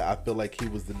said that I feel like he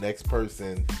was the next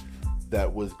person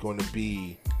that was going to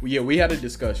be. Yeah, we had a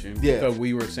discussion. Yeah, because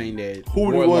we were saying that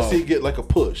who do we want to see get like a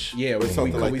push? Yeah, or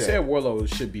something like we that. said Warlow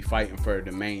should be fighting for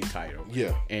the main title.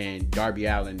 Yeah, and Darby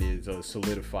Allin is a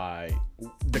solidified.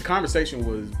 The conversation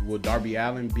was, will Darby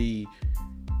Allin be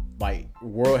like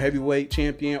world heavyweight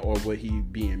champion or would he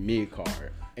be in mid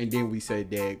card? And then we said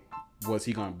that. Was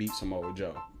he gonna beat Samoa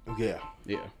Joe? Yeah.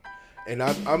 And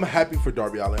I'm happy for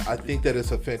Darby Allin. I think that it's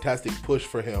a fantastic push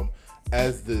for him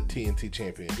as the TNT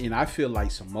champion. And I feel like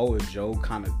Samoa Joe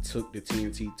kind of took the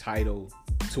TNT title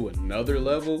to another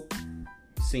level,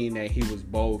 seeing that he was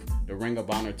both the Ring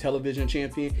of Honor television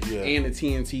champion and the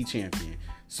TNT champion.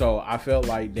 So I felt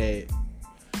like that.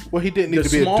 Well, he didn't need to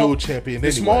be a dual champion.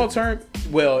 The small term,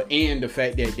 and the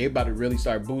fact that they about to really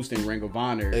start boosting Ring of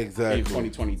Honor in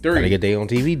 2023. Gotta get their own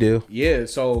TV deal. Yeah,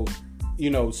 so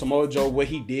Samoa Joe, what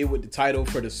he did with the title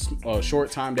for the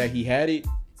short time that he had it,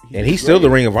 and he's still the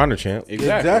Ring of Honor champ.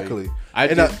 Exactly.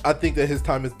 I think that his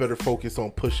time is better focused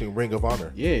on pushing Ring of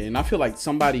Honor. Yeah, and I feel like I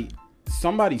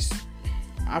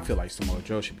feel like Samoa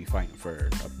Joe should be fighting for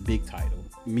a big title.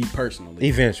 Me personally.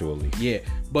 Eventually. Yeah.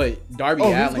 But Darby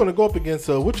Allin. He's going to go up against,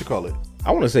 I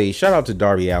want to say shout out to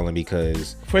Darby Allin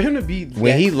because for him to be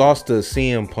when he lost to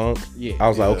CM Punk, I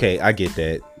was like, okay, I get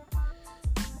that.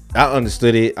 I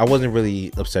understood it. I wasn't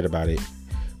really upset about it.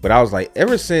 But I was like,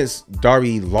 ever since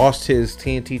Darby lost his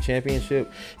TNT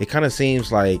championship, it kind of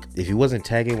seems like if he wasn't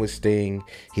tagging with Sting,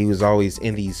 he was always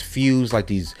in these feuds, like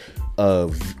these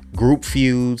group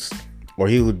feuds. Or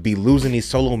he would be losing these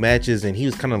solo matches, and he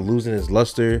was kind of losing his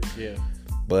luster. Yeah.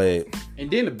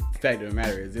 And then the fact of the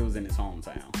matter is, it was in his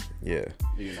hometown. Yeah.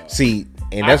 You know. See,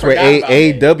 and that's where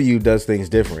AEW does things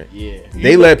different. Yeah.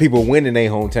 They let people win in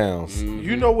their hometowns. Mm-hmm.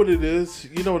 You know what it is?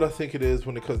 You know what I think it is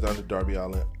when it comes down to Darby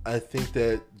Allin? I think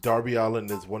that Darby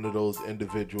Allin is one of those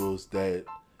individuals that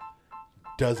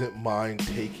doesn't mind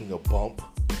taking a bump.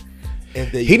 And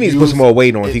he needs to put some more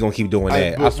weight on if he's going to keep doing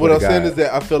that. What I'm saying is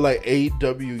that I feel like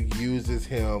AEW uses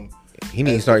him. He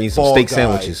needs to start eating some steak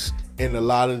sandwiches. In a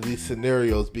lot of these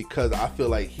scenarios because I feel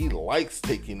like he likes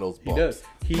taking those bumps.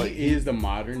 He does. He is the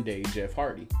modern day Jeff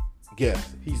Hardy.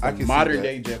 Yes. He's the modern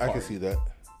day Jeff Hardy. I can see that.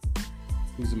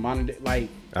 He's the modern day, like,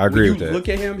 I agree with that. Look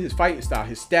at him, his fighting style,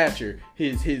 his stature,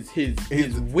 his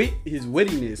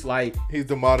wittiness, like he's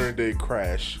the modern day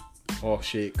Crash. Oh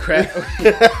shit, Crash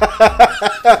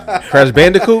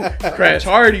Bandicoot, Crash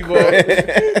Hardy, boy.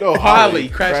 No,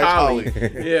 Crash Holly.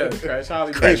 Yeah, Crash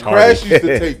Holly. Crash used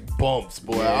to take bumps,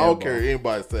 boy. Yeah, I don't care what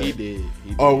anybody says. He did.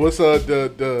 Oh, what's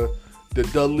the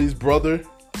Dudley's brother?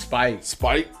 Spike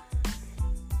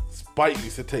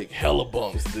used to take hella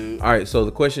bumps, dude. All right, so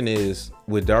the question is,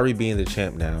 with Darby being the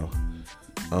champ now,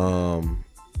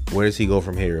 where does he go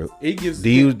from here? We don't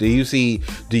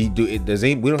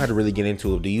have to really get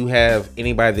into it. Do you have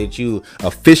anybody that you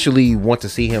officially want to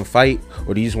see him fight,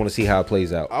 or do you just want to see how it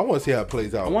plays out? I want to see how it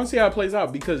plays out. I want to see how it plays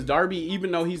out because Darby,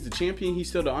 even though he's the champion, he's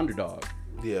still the underdog.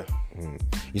 Yeah.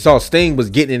 You saw Sting was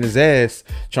getting in his ass,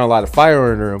 trying to light a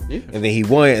fire under him, and then he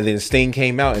won, and then Sting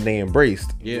came out and they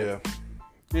embraced. Yeah.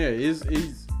 He's.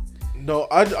 No,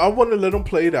 I want to let him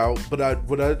play it out, but I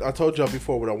told y'all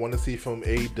before, what I want to see from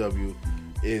AEW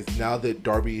is now that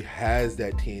Darby has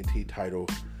that TNT title,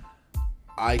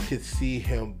 I could see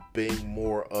him being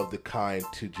more of the kind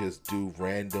to just do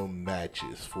random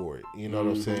matches for it. You know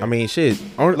what I'm saying? I mean, shit.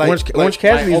 Orange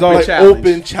Cassidy's already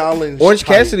open challenge. Orange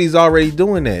Cassidy's already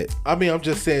doing that. I mean, I'm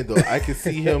just saying though, I could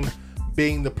see him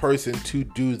being the person to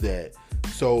do that.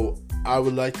 So I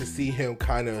would like to see him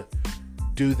kind of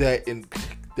do that, and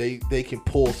they can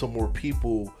pull some more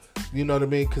people. You know what I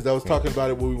mean? Because I was talking about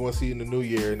it what we want to see in the new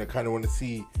year, and I kind of want to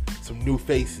see some new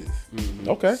faces. Mm-hmm.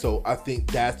 Okay. So I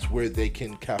think that's where they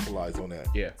can capitalize on that.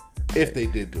 Yeah. If they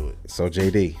did do it. So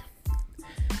JD,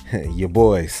 your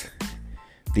boys,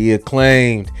 the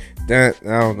Acclaimed. I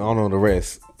don't know the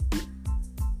rest.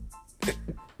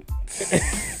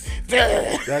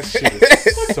 That shit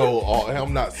is so awful.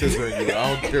 I'm not scissoring you.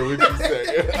 I don't care what you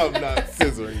say. I'm not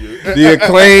scissoring you. The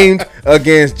Acclaimed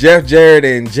against Jeff Jarrett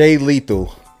and Jay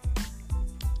Lethal.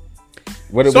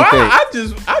 What do we think?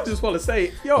 I just want to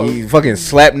say, yo, You fucking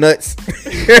slap nuts.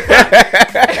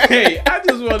 hey, I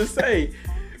just want to say,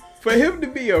 for him to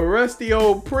be a rusty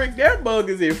old prick, that bug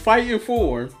is in fighting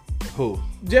form. Who?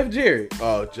 Jeff Jarrett.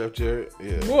 Oh, Jeff Jarrett.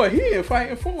 Yeah. Boy, he in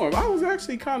fighting form. I was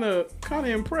actually kind of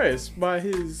impressed by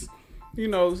his,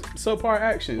 subpar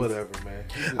actions. Whatever, man.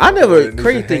 I never.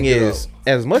 Crazy thing is,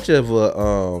 as much of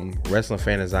a wrestling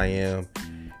fan as I am,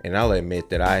 and I'll admit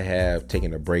that I have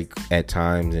taken a break at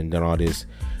times and done all this,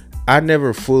 I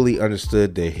never fully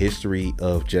understood the history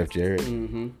of Jeff Jarrett.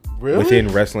 Mm-hmm. Really? Within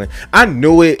wrestling, I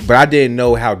knew it, but I didn't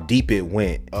know how deep it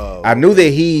went. I knew that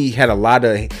he had a lot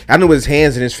of. I knew his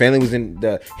hands and his family was in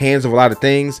the hands of a lot of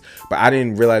things, but I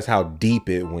didn't realize how deep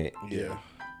it went. Yeah.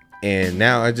 And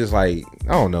now I just like,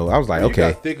 I don't know. I was like, You okay,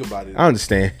 gotta think about it. I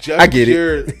understand. Jeff I get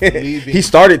Jarrett it. leaving- He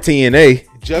started TNA.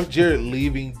 Jeff Jarrett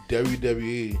leaving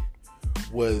WWE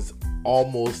was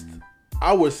almost,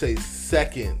 I would say,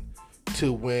 second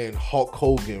to when Hulk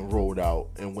Hogan rolled out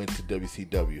and went to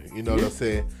WCW. You know what I'm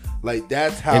saying? Like,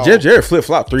 that's how. And Jeff Jarrett flip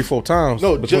flopped 3-4 times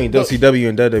between WCW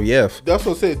and WWF. That's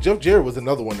what I'm saying. Jeff Jarrett was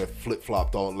another one that flip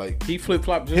flopped on. Like, He flip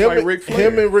flopped just like Ric Flair.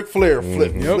 Him and Ric Flair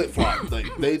flip Mm-hmm. flop. Like,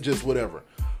 they just whatever.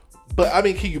 But I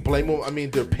mean, can you blame them? I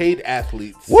mean, they're paid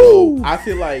athletes. Woo! So I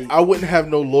feel like I wouldn't have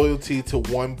no loyalty to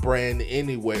one brand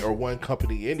anyway, or one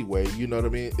company anyway. You know what I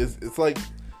mean? It's like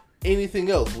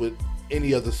anything else with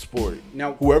any other sport.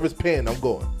 Now, Whoever's paying, I'm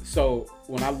going. so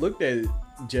when I looked at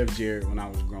Jeff Jarrett when I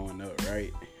was growing up,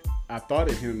 right, I thought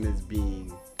of him as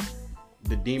being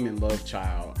the demon love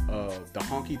child of the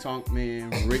honky tonk man,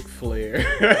 Ric Flair.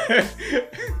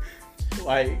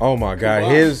 Like, Oh my god, wow.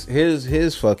 his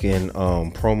fucking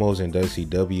promos in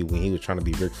WCW when he was trying to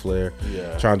be Ric Flair,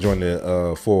 Yeah. trying to join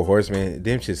the Four Horsemen,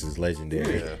 them shits is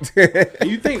legendary. Yeah.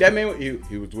 You think that man?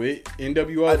 He was with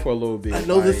NWO for a little bit. I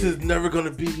know like, this is never gonna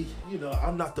be.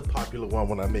 I'm not the popular one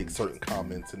when I make certain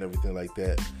comments and everything like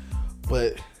that.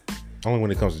 But Only when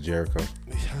it comes to Jericho.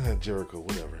 Jericho,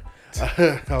 whatever.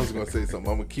 I was gonna say something.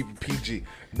 I'm gonna keep it PG.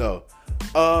 No,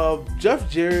 Jeff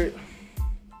Jarrett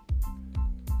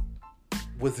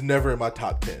was never in my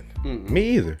top 10.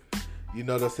 Me either. You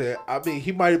know what I'm saying? I mean,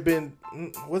 he might have been.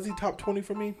 Was he top 20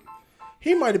 for me?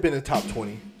 He might have been in top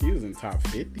 20. He was in top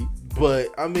 50. But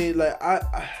I mean, like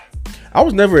I I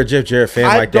was never a Jeff Jarrett fan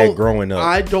like that growing up.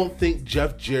 I don't think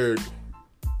Jeff Jarrett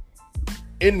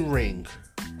in ring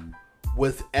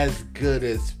was as good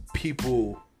as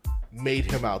people made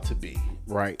him out to be.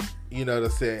 Right. You know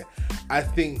what I'm saying? I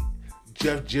think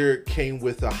Jeff Jarrett came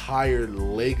with a higher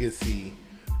legacy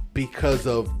because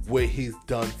of what he's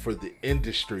done for the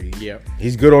industry. Yep.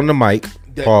 He's good on the mic.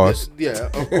 Pause. Yeah,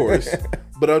 of course.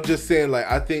 But I'm just saying, like,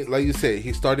 I think, like you said,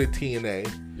 he started TNA.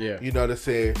 Yeah. You know what I'm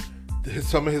saying?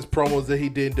 Some of his promos that he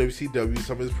did in WCW,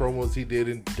 some of his promos he did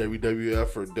in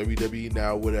WWF or WWE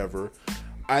now, whatever.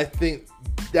 I think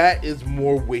that is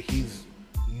more what he's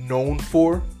known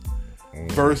for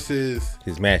versus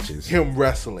His matches. him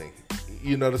wrestling.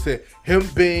 You know what I'm saying? Him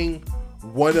being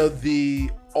one of the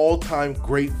all-time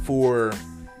great for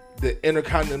the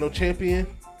Intercontinental Champion.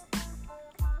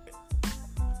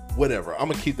 Whatever. I'm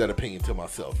going to keep that opinion to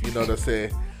myself. You know what I'm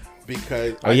saying?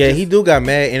 Because he do got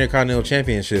mad Intercontinental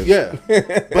Championships. Yeah,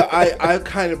 but I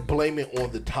kind of blame it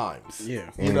on the times. Yeah.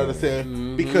 You know what I'm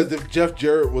saying? Because if Jeff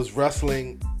Jarrett was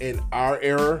wrestling in our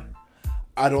era,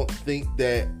 I don't think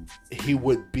that he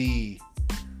would be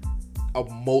a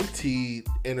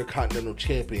multi-intercontinental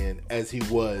champion as he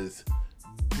was,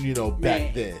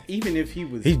 back then. Even if he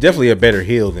was, He's definitely a better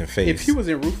heel than face. if he was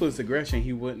in Ruthless Aggression,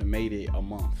 he wouldn't have made it a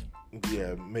month.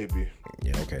 Yeah, maybe.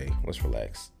 Yeah, okay. Let's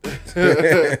relax.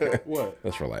 What?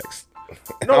 Let's relax.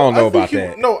 No, I don't know think about he-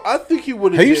 that. No, I think he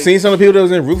would Have you seen some of the people that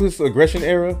was in Ruthless Aggression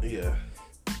era? Yeah.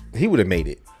 He would have made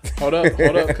it. Hold up,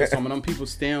 because some of them people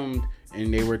stemmed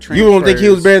and they were transfers. You don't think he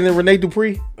was better than Rene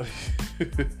Dupree?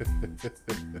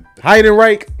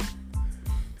 Heidenreich?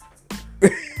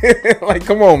 Like,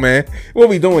 come on, man. What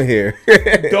we doing here?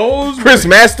 Those Chris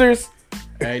Masters?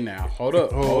 Hey, now, hold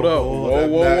up. Whoa.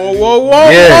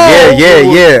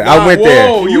 Yeah. I went there.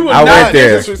 Whoa, you will I not went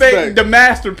there. disrespect the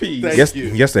masterpiece.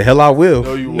 Yes, the hell I will.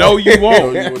 No, you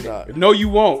won't. No, you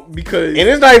won't. Because And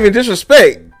it's not even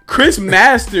disrespect. Chris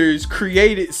Masters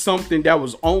created something that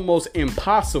was almost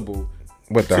impossible.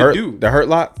 What the hurt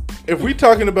lock? If we're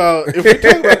talking about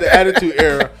the Attitude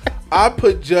Era, I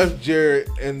put Jeff Jarrett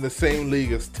in the same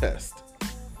league as Test.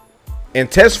 And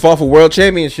Test fought for world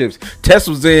championships. Test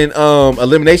was in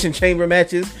elimination chamber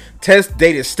matches. Test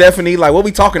dated Stephanie. Like, what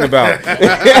we talking about?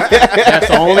 That's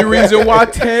the only reason why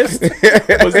Test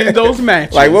was in those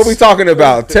matches. Like, what we talking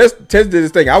about? Test did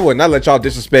his thing. I would not let y'all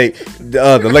disrespect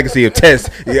the legacy of Test.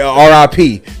 Yeah,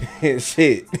 R.I.P.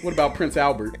 Shit. What about Prince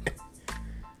Albert?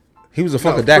 He was a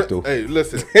funkadactyl. Hey,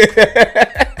 listen.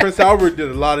 Prince Albert did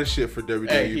a lot of shit for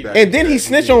WWE back. And then he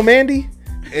snitched on Mandy.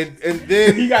 And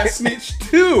then he got snitched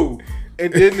too.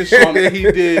 And then the shit that he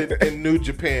did in New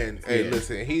Japan. Hey,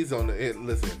 listen, he's on the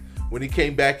listen. When he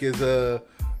came back as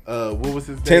what was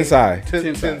his name?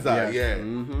 Tensai. Yeah.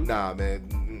 Mm-hmm. Nah,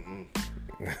 man.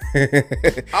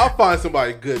 I'll find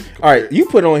somebody good. All right, you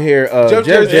put on here Jeff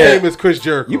Jarrett's name is Chris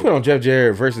Jericho. You put on Jeff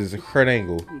Jarrett versus Kurt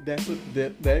Angle.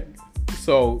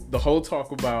 So the whole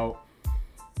talk about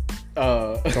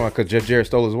because Jeff Jarrett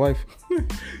stole his wife.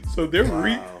 So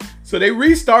they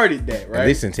restarted that, right? At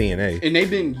least in TNA. And they've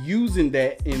been using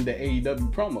that in the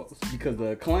AEW promos because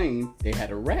the Acclaimed, they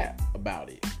had a rap about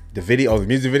it. The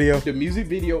music video? The music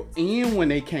video, and when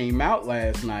they came out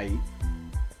last night,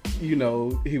 he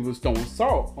was throwing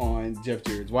salt on Jeff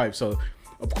Jarrett's wife. So,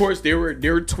 of course, there were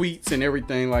tweets and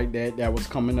everything like that was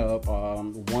coming up.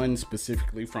 One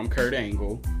specifically from Kurt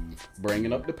Angle,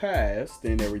 bringing up the past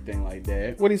and everything like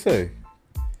that. What'd he say?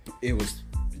 It was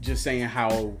just saying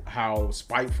how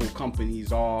spiteful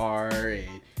companies are,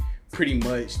 and pretty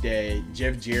much that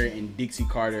Jeff Jarrett and Dixie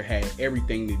Carter had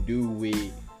everything to do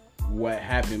with what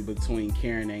happened between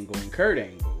Karen Angle and Kurt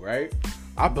Angle, right?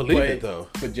 I believe it though.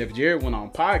 But Jeff Jarrett went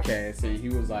on podcast and he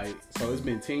was like, so it's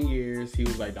been 10 years. He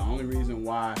was like, the only reason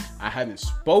why I haven't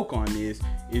spoke on this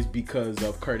is because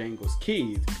of Kurt Angle's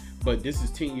kids. But this is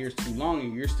 10 years too long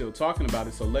and you're still talking about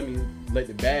it. So let me let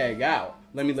the bag out.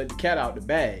 Let me let the cat out the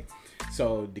bag.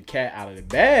 So the cat out of the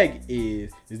bag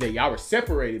is that y'all were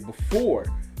separated before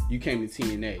you came to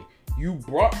TNA. You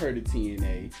brought her to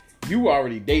TNA. You were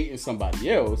already dating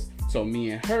somebody else. So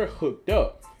me and her hooked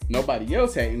up. Nobody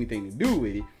else had anything to do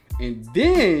with it. And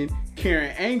then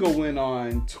Karen Angle went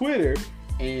on Twitter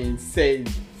and said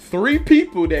 3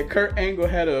 people that Kurt Angle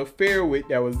had an affair with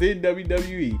that was in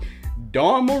WWE.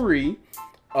 Dawn Marie.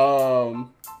 I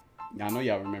know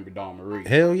y'all remember Dawn Marie.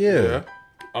 Hell yeah.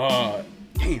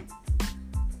 Damn.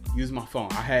 Use my phone.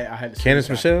 I had to Candice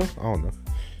Michelle? I don't know.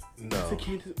 No.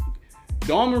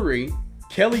 Dawn Marie,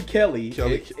 Kelly,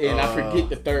 and I forget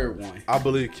the third one. I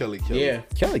believe Kelly. Yeah.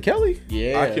 Kelly?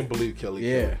 Yeah. I can believe Kelly.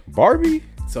 Yeah. Barbie?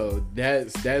 So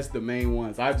that's the main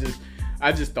ones. I just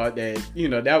thought that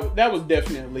that was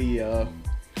definitely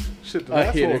shit. The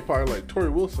last one was probably like Tori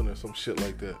Wilson or some shit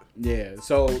like that. Yeah.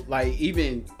 So like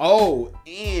even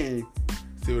and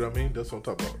see what I mean? That's what I'm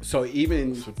talking about. So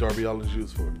even that's what Darby Allin's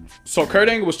used for. So Kurt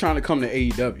Angle was trying to come to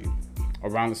AEW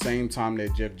around the same time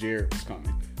that Jeff Jarrett was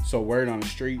coming. So word on the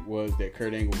street was that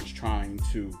Kurt Angle was trying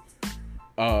to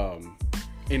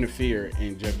interfere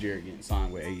in Jeff Jarrett getting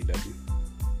signed with AEW.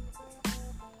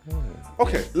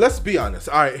 Okay, let's be honest.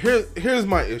 All right, here's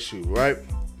my issue, right?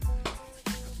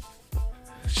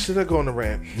 Should I go on the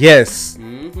rant? Yes.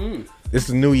 Mm-hmm. It's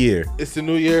the new year. It's the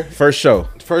new year. First show.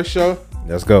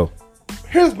 Let's go.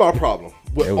 Here's my problem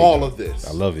with all of this.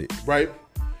 I love it. Right?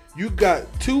 You got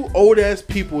 2 old ass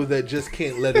people that just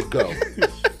can't let it go.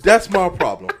 That's my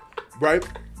problem. Right?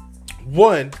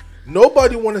 One,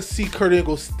 nobody want to see Kurt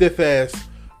Angle's stiff ass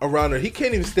around there. He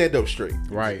can't even stand up straight.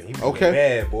 Right. Okay.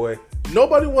 Bad boy.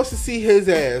 Nobody wants to see his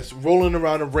ass rolling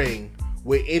around the ring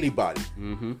with anybody.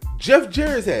 Mm-hmm. Jeff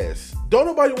Jarrett's ass. Don't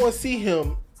nobody want to see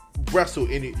him wrestle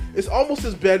any. It's almost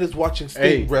as bad as watching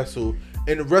Sting wrestle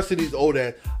and the rest of these old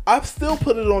ass. I've still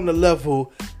put it on the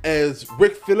level as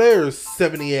Ric Flair's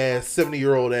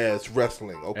 70-year-old ass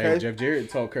wrestling. Okay. Hey, Jeff Jarrett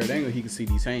told Kurt Angle he could see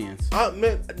these hands.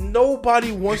 Man,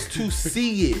 nobody wants to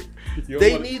see it.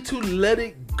 They need to let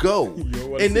it go.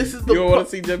 And this is the. You don't want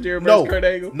to see Jeff Jarrett versus Kurt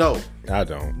Angle? No, I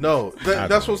don't. No,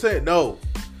 that's what I'm saying. No,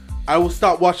 I will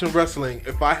stop watching wrestling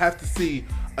if I have to see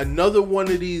another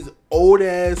one of these old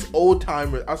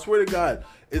timers. I swear to God,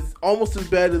 it's almost as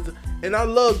bad as. And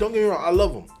don't get me wrong, I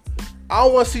love them. I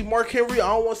don't want to see Mark Henry. I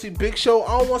don't want to see Big Show.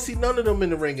 I don't want to see none of them in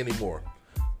the ring anymore.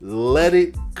 Let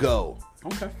it go.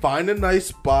 Okay. Find a nice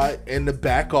spot in the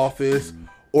back office,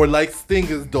 or like Sting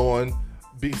is doing,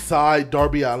 beside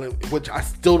Darby Allin, which I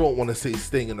still don't want to see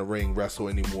Sting in the ring wrestle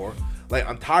anymore. Like,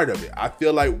 I'm tired of it. I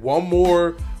feel like one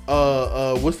more,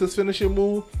 what's this finishing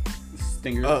move?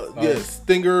 Stinger.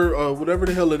 Stinger, whatever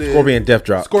the hell it is. Scorpion Death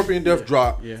Drop. Scorpion Death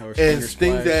Drop. Yeah, and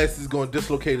Sting's ass is going to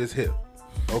dislocate his hip.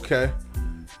 Okay?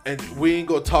 And we ain't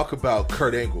going to talk about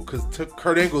Kurt Angle, because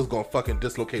Kurt Angle is going to fucking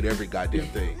dislocate every goddamn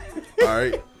thing. All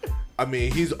right? I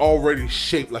mean, he's already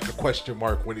shaped like a question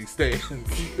mark when he stands.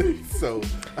 So,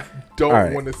 I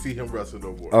don't want to see him wrestle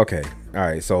no more. Okay. All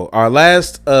right. So, our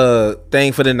last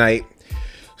thing for the night.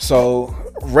 So,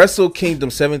 Wrestle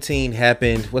Kingdom 17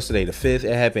 happened, what's today, the 5th?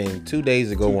 It happened 2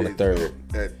 days ago on the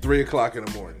 3rd. At 3 o'clock in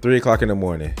the morning. 3 o'clock in the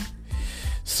morning.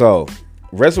 So,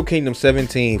 Wrestle Kingdom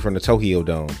 17 from the Tokyo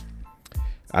Dome.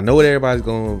 I know what everybody's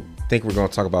going to think we're going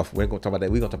to talk about. We're going to talk about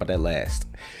that. We're going to talk about that last.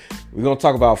 We're going to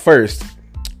talk about first.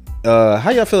 How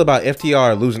y'all feel about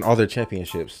FTR losing all their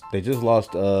championships? They just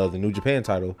lost the New Japan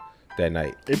title that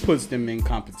night. It puts them in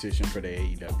competition for the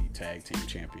AEW Tag Team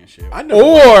Championship. I've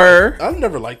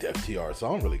never liked FTR, so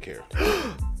I don't really care.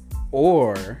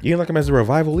 Or you didn't like them as a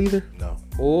revival either? No.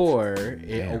 Or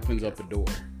it opens up a door.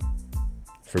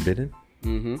 Forbidden?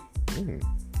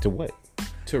 To what?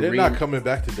 They're not coming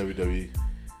back to WWE.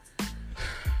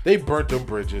 They burnt them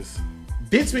bridges.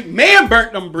 Vince McMahon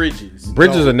burnt them bridges.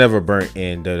 Bridges are never burnt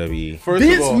in WWE.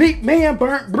 Vince McMahon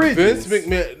burnt bridges.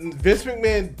 Vince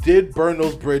McMahon did burn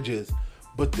those bridges,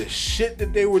 but the shit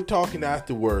that they were talking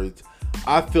afterwards,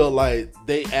 I feel like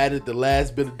they added the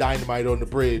last bit of dynamite on the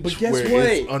bridge. But guess where what?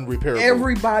 It's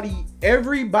unrepairable.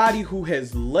 Everybody who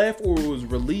has left or was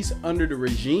released under the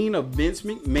regime of Vince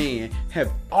McMahon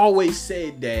have always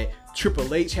said that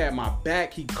Triple H had my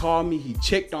back. He called me. He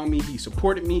checked on me. He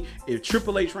supported me. If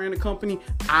Triple H ran the company,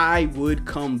 I would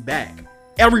come back.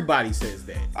 Everybody says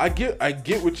that. I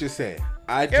get what you're saying.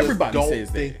 I don't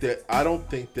think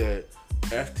that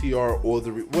FTR or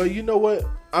the well, you know what?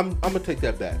 I'm gonna take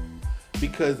that back,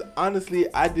 because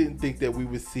honestly, I didn't think that we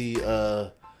would see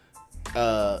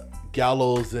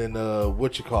Gallows and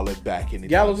back in the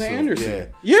Gallows and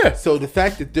Anderson. Yeah. So the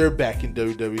fact that they're back in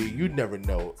WWE, you never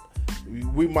know.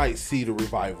 We might see the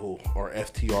revival or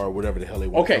FTR or whatever the hell they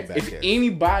want to come back if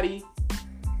anybody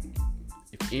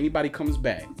comes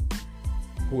back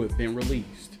who have been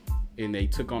released and they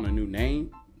took on a new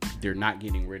name, they're not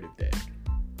getting rid of that.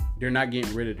 They're not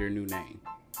getting rid of their new name.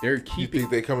 They're keeping. You think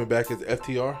they're coming back as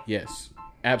FTR? Yes,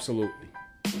 absolutely.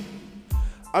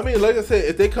 I mean, like I said,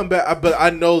 if they come back, but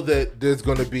I know that there's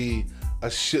going to be a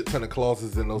shit ton of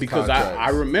clauses in those contracts. Because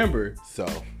I remember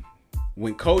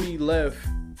when Cody left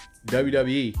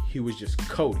WWE, he was just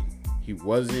Cody. He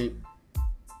was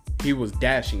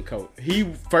Dashing Cody. He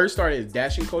first started as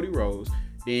Dashing Cody Rhodes.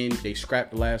 Then they scrapped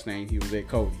the last name. He was at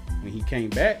Cody. When he came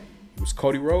back, it was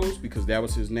Cody Rhodes, because that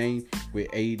was his name with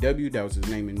AEW. That was his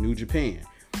name in New Japan.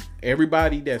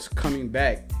 Everybody that's coming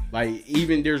back, like,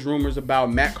 even there's rumors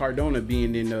about Matt Cardona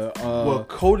being in the well,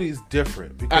 Cody's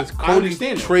different because Cody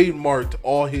trademarked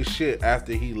all his shit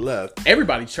after he left.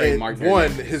 Everybody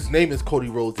trademarked. His name is Cody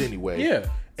Rhodes anyway. Yeah.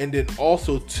 And then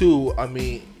also, too, I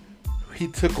mean, he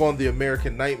took on the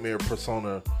American Nightmare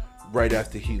persona right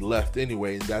after he left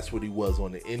anyway. And that's what he was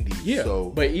on the Indies. Yeah. So,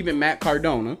 but even Matt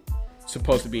Cardona,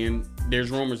 supposed to be in, there's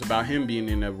rumors about him being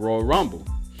in the Royal Rumble.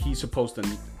 He's supposed to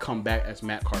come back as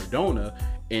Matt Cardona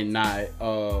and not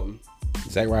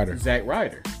Zack Ryder. Zack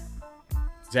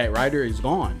Ryder is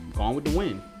gone with the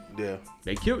wind. Yeah.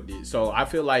 They killed it. So I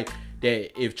feel like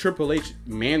that if Triple H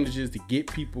manages to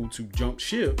get people to jump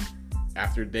ship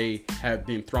after they have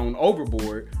been thrown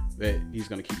overboard, that he's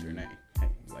going to keep their name. Hey,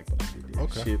 like what I did there.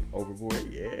 Okay. Ship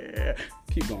overboard. Yeah.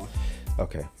 Keep going.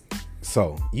 Okay.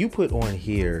 So you put on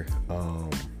here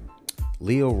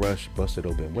Lio Rush busted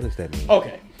open. What does that mean?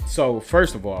 Okay. So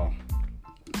first of all,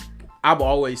 I've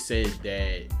always said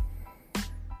that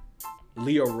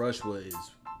Lio Rush was,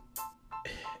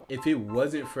 if it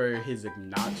wasn't for his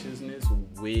obnoxiousness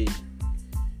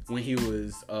when he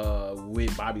was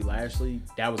with Bobby Lashley,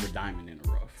 that was a diamond in the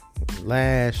rough.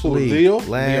 Lashley.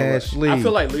 I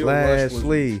feel like Lio Rush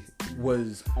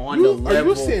was on the level. Are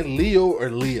you saying Leo or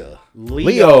Leah?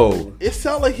 Leo. It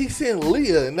sounds like he's saying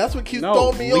Leah, and that's what keeps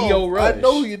throwing me Lio off. Rush. I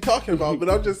know who you're talking about, but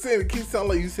I'm just saying it keeps sounding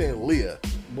like you saying Leah.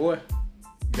 Boy,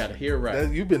 you gotta hear right.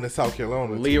 You've been to South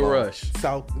Carolina. Lio Rush.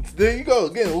 There you go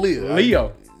again, Leah.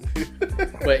 Leo.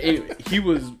 But anyway, he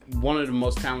was one of the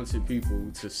most talented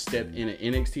people to step in an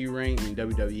NXT ring and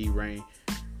WWE ring.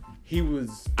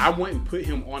 I wouldn't put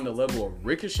him on the level of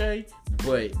Ricochet,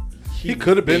 but he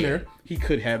could have been there. He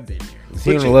could have been there. Is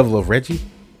he on the level of Reggie?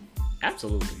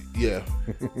 Absolutely. Yeah.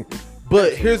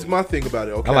 But here's my thing about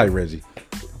it, okay? I like Reggie.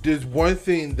 There's one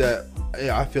thing that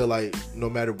I feel like no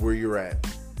matter where you're at,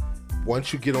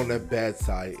 once you get on that bad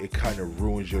side, it kind of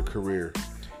ruins your career.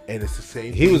 And it's the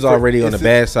same. He was already on the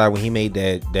bad side when he made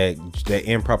that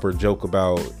improper joke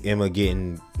about Emma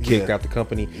getting kicked out the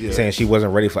company, saying she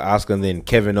wasn't ready for Asuka. And then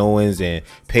Kevin Owens and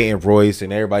Peyton Royce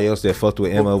and everybody else that fucked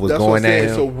with Emma was going at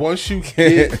him. So once you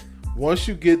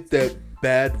get that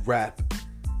bad rap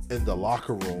in the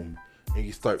locker room and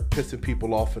you start pissing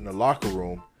people off in the locker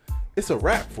room, it's a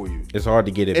wrap for you. It's hard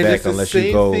to get it back unless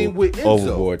you go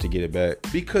overboard to get it back.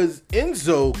 Because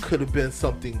Enzo could have been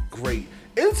something great.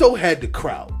 Enzo had the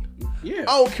crowd. Yeah,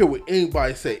 I don't care what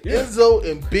anybody say. Yeah. Enzo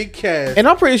and Big Cass, and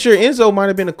I'm pretty sure Enzo might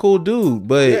have been a cool dude,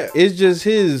 but it's just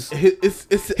his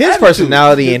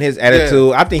personality and his attitude.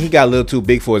 Yeah. I think he got a little too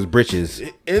big for his britches.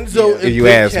 Enzo, if you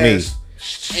ask me,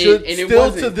 should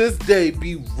still to this day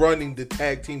be running the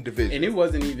tag team division. And it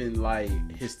wasn't even like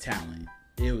his talent;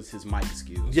 it was his mic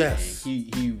skills. Yes, man.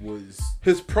 He was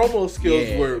his promo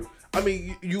skills were. I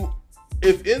mean,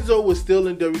 if Enzo was still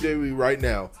in WWE right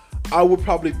now, I would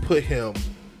probably put him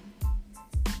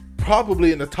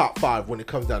probably in the top 5 when it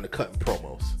comes down to cutting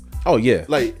promos. Oh yeah,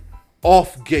 like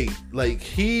off gate, like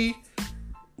he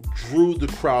drew the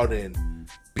crowd in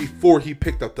before he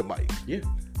picked up the mic. Yeah,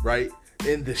 right.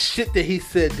 And the shit that he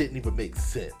said didn't even make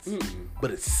sense, but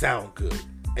it sound good.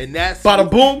 And that's bada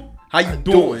boom. How you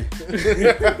doing?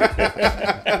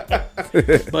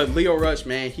 But Lio Rush,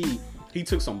 man, he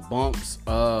took some bumps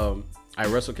at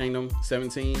Wrestle Kingdom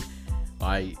 17.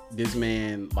 Like this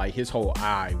man, like his whole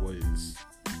eye was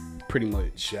pretty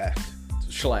much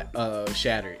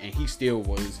shattered, and he still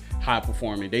was high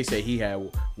performing. They say he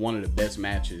had one of the best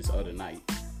matches of the night.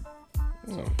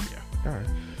 So yeah. All right.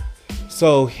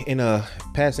 So in a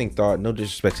passing thought, no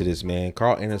disrespect to this man,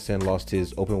 Carl Anderson lost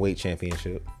his open weight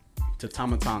championship to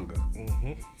Tama Tonga.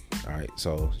 All right,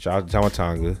 so shout out to Tama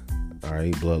Tonga. All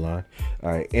right, bloodline. All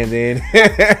right, and then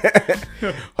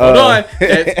hold on,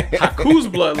 that's Haku's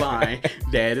bloodline.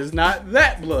 That is not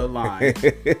that bloodline.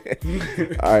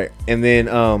 All right, and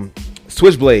then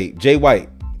Switchblade Jay White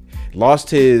lost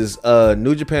his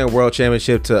New Japan World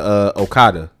Championship to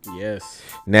Okada. Yes.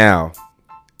 Now,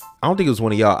 I don't think it was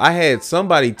one of y'all. I had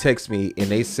somebody text me and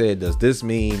they said, "Does this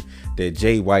mean that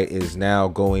Jay White is now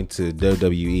going to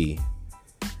WWE?"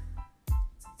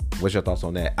 What's your thoughts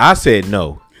on that? I said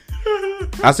no.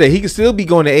 I said he could still be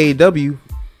going to AEW,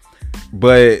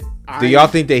 but do y'all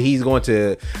think that he's going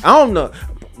to? I don't know.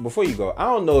 Before you go, I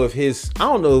don't know if his. I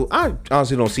don't know. I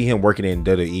honestly don't see him working in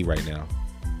WWE right now.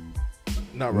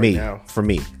 Not right now. For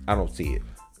me, I don't see it.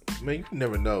 Man, you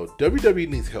never know. WWE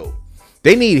needs help.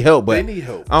 They need help, but they need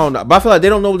help. I don't know. But I feel like they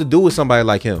don't know what to do with somebody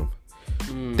like him.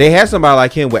 They had somebody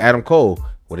like him with Adam Cole.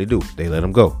 What they do? They let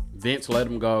him go. Vince let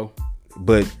him go.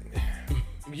 But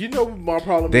you know my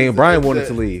problem. Daniel Bryan wanted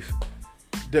to leave.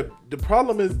 The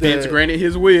problem is that Vince granted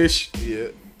his wish. Yeah.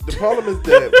 The problem is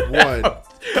that one.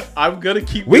 I'm gonna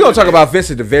keep. We're gonna talk about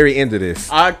Vince at the very end of this.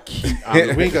 We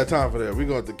ain't got time for that. We're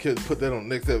gonna have to put that on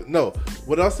next episode. No,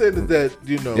 what I'm saying is that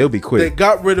it'll be quick. They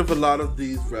got rid of a lot of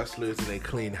these wrestlers and they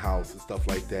clean house and stuff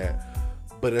like that.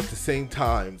 But at the same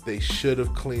time, they should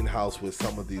have cleaned house with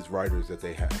some of these writers that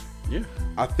they have. Yeah,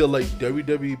 I feel like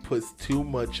WWE puts too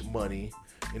much money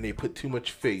and they put too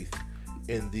much faith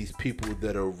in these people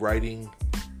that are writing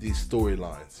these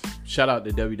storylines. Shout out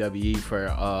to WWE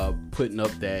for putting up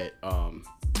that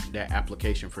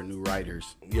application for new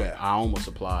writers. Yeah, I almost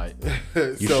applied.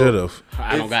 You should have.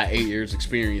 I don't got 8 years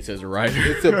experience as a writer.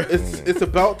 It's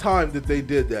about time that they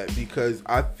did that, because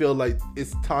I feel like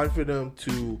it's time for them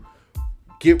to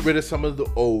get rid of some of the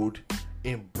old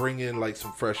and bring in like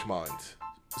some fresh minds.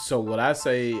 So what I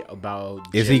say about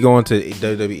is he going to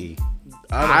WWE?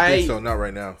 I don't think so. Not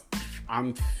right now.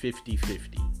 I'm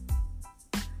 50-50.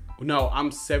 No, I'm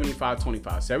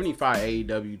 75-25. 75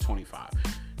 AEW, 25.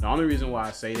 The only reason why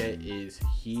I say that is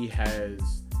he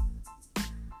has,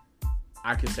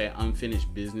 I could say,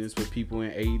 unfinished business with people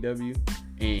in AEW,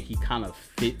 and he kind of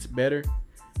fits better.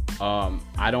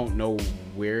 I don't know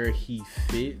where he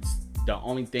fits. The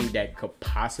only thing that could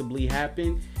possibly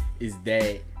happen is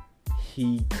that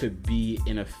he could be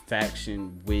in a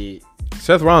faction with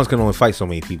Seth Rollins. Can only fight so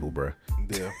many people, bro.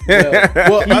 Yeah.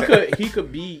 Well, he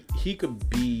could be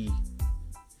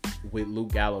with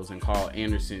Luke Gallows and Carl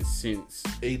Anderson since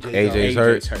AJ's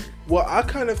hurt. Well, I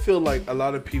kind of feel like a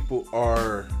lot of people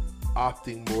are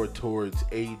opting more towards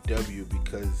AEW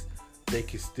because they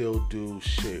can still do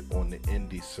shit on the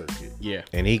indie circuit. Yeah,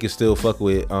 and he can still fuck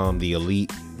with the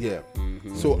elite. Yeah.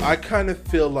 Mm-hmm. So I kind of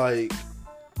feel like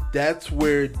that's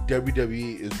where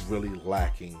WWE is really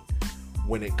lacking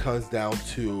when it comes down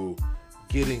to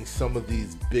getting some of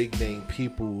these big name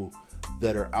people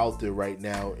that are out there right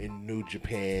now in New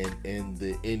Japan and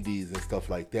the indies and stuff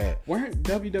like that. Weren't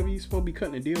WWE supposed to be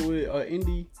cutting a deal with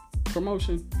indie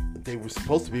promotion? They were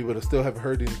supposed to be, but I still haven't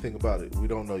heard anything about it. We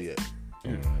don't know yet.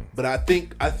 But I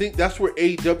think that's where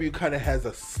AEW kind of has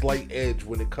a slight edge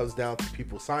when it comes down to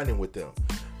people signing with them.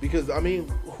 Because, I mean,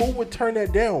 who would turn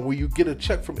that down where you get a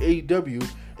check from AEW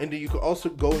and then you could also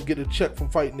go and get a check from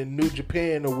fighting in New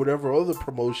Japan or whatever other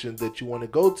promotion that you want to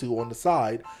go to on the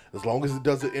side, as long as it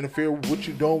doesn't interfere with what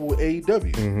you're doing with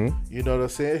AEW. You know what I'm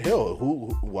saying? Hell,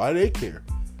 why they care?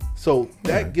 So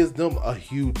that gives them a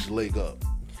huge leg up.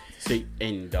 See,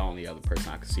 and the only other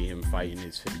person I could see him fighting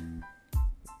is Finn.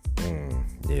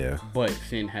 Yeah. But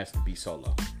Finn has to be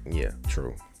solo. Yeah,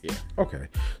 true. Yeah. Okay.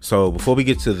 So before we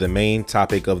get to the main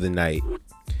topic of the night,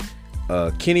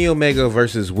 Kenny Omega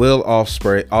versus Will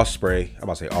Osprey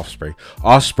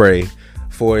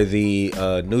for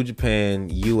the New Japan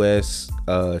US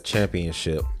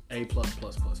Championship. A++++.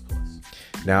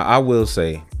 Now I will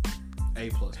say,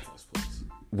 A++++.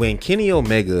 when Kenny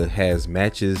Omega has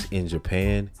matches in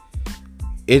Japan,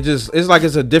 it's like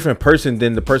it's a different person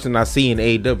than the person I see in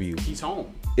AEW. He's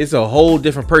home. It's a whole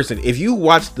different person. If you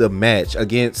watch the match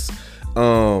against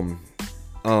Will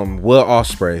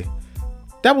Osprey,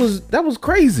 that was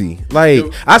crazy. Like,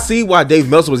 I see why Dave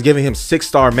Meltzer was giving him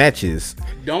 6-star matches.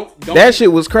 That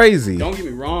shit was crazy. Don't get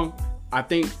me wrong. I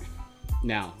think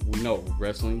now we know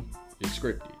wrestling is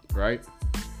scripted, right?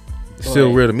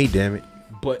 Still real to me, damn it.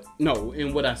 But no,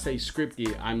 and when I say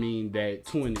scripted, I mean that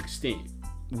to an extent.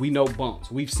 We know bumps.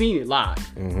 We've seen it live.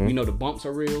 We know the bumps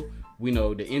are real. We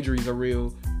know the injuries are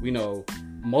real. We know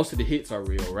most of the hits are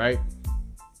real, right?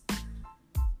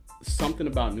 Something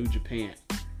about New Japan.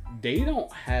 They don't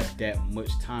have that much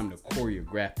time to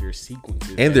choreograph their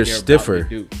sequences. And they're stiffer.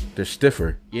 They're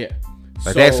stiffer. Yeah.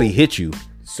 Like, they actually hit you.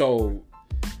 So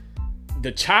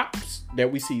the chops that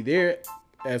we see there,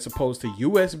 as opposed to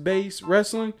US-based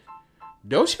wrestling,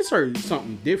 those shits are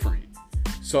something different.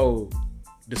 So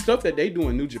the stuff that they do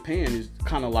in New Japan is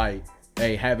kind of like,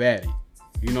 hey, have at it.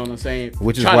 You know what I'm saying?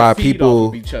 Which is why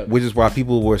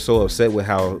people were so upset with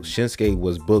how Shinsuke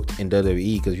was booked in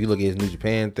WWE, because if you look at his New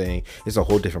Japan thing, it's a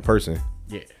whole different person.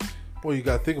 Yeah. Well, you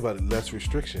got to think about it. Less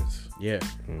restrictions. Yeah.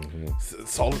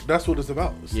 So that's what it's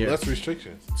about. It's less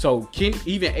restrictions. So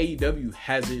even AEW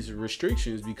has its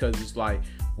restrictions because it's like,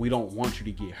 we don't want you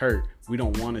to get hurt. We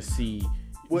don't want to see.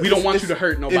 We don't want you to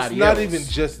hurt nobody else. It's not even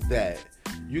just that.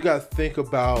 You got to think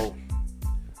about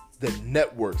the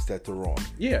networks that they're on.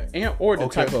 Yeah, or the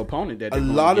type of opponent that they're a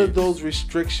lot of those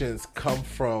restrictions come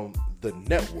from the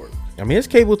network. I mean, it's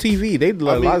cable TV. They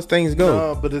let a lot of things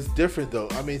go. No, but it's different though.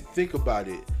 I mean, think about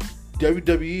it.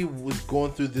 WWE was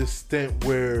going through this stint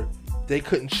where they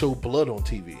couldn't show blood on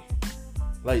TV.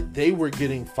 Like, they were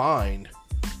getting fined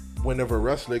whenever a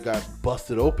wrestler got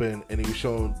busted open and he was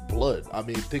showing blood. I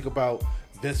mean, think about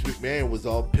Vince McMahon was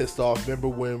all pissed off. Remember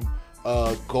when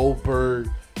Goldberg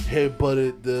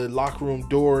headbutted the locker room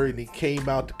door and he came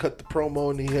out to cut the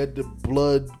promo and he had the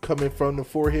blood coming from the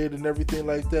forehead and everything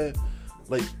like that?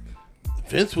 Like,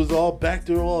 Vince was all back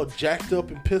there all jacked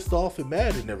up and pissed off and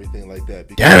mad and everything like that.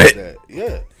 Damn it! That.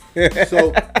 Yeah.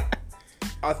 So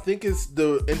I think it's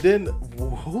and then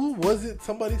who was it?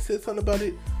 Somebody said something about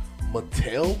it.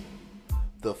 Mattel,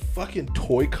 the fucking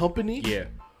toy company. Yeah.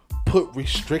 Put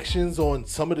restrictions on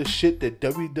some of the shit that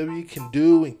WWE can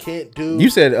do and can't do. You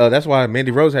said that's why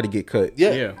Mandy Rose had to get cut.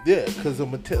 Yeah, because of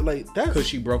Mattel. Like, that's because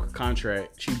she broke a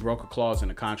contract. She broke a clause in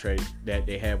the contract that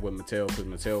they had with Mattel because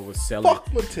Mattel was selling.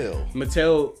 Fuck Mattel.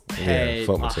 Mattel had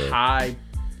high.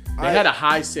 They had a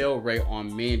high sale rate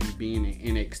on Mandy being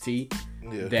in NXT.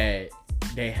 Yeah. That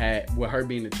they had with her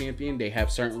being the champion. They have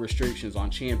certain restrictions on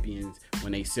champions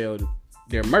when they sell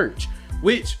their merch,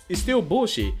 which is still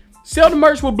bullshit. Sell the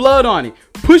merch with blood on it.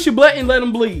 Push your button and let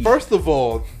them bleed. First of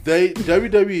all,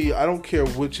 WWE, I don't care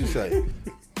what you say.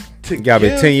 You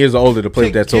gotta be 10 years older to play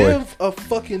with that toy. To give a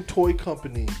fucking toy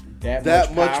company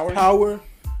that much power.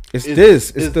 It's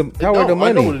the power of the money.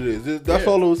 I know what it is. That's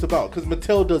all it was about. Because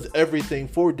Mattel does everything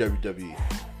for WWE.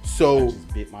 So I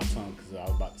just bit my tongue because I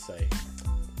was about to say.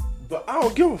 But I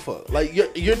don't give a fuck. Like,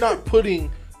 you're not putting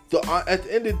at the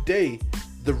end of the day.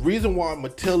 The reason why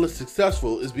Mattel is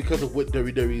successful is because of what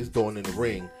WWE is doing in the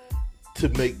ring to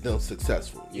make them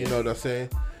successful. You know what I'm saying?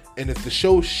 And if the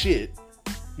show's shit,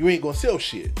 you ain't gonna sell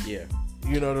shit. Yeah.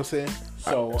 You know what I'm saying?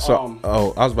 I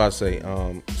was about to say,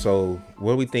 so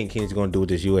what do we think Kenny's gonna do with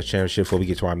this US Championship before we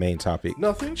get to our main topic?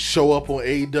 Nothing. Show up on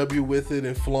AEW with it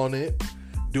and flaunt it.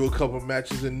 Do a couple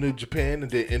matches in New Japan and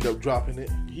then end up dropping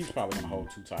it. He's probably gonna hold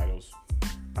 2 titles.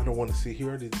 I don't want to see. I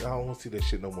don't want to see that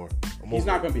shit no more. He's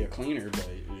not going to be a cleaner, but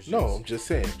it's just, no, I'm just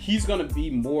saying he's going to be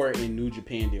more in New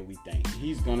Japan than we think.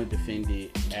 He's going to defend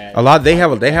it. A lot. They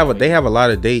have a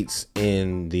lot of dates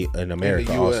in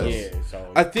America also. Yeah,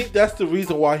 so I think that's the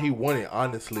reason why he won it.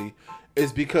 Honestly,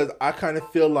 is because I kind of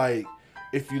feel like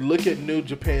if you look at New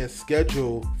Japan's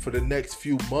schedule for the next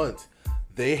few months,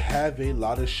 they have a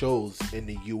lot of shows in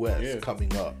the U.S.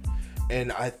 coming up.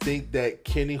 And I think that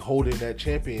Kenny holding that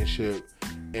championship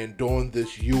and doing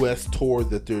this U.S. tour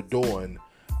that they're doing,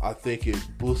 I think it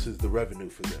boosts the revenue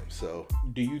for them. So,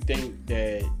 do you think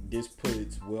that this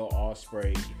puts Will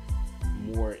Osprey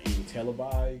more in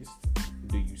televised?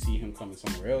 Do you see him coming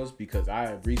somewhere else? Because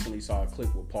I recently saw a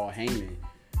clip where Paul Heyman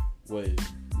was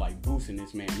like boosting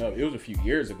this man up. It was a few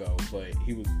years ago, but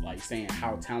he was like saying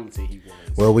how talented he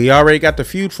was. Well, we already got the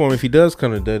feud for him if he does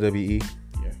come to WWE.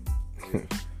 Yeah.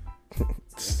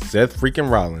 Seth freaking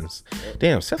Rollins. Yep.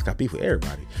 Damn, Seth got beef with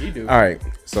everybody. He do. All right,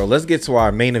 so let's get to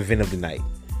our main event of the night.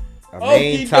 Our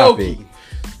main topic.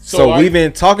 So we've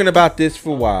been talking about this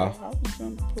for a while.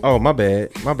 Oh, my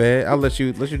bad. I'll let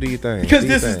you do your thing. Because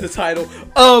this is the title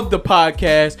of the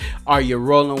podcast. Are you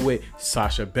rolling with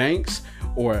Sasha Banks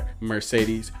or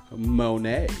Mercedes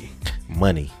Mone?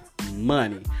 Money.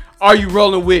 Are you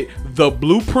rolling with the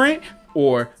Blueprint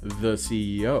or the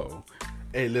CEO?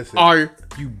 Hey, listen. Are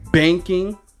you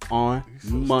banking on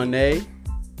Monet?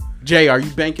 Jay, are you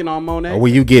banking on Monet? Or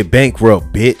will you get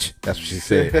bankrupt, bitch? That's what she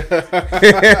said.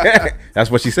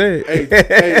 That's what she said. Hey,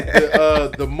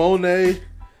 the Monet,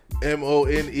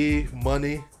 Mone,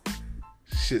 money,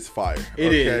 shit's fire.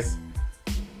 It is.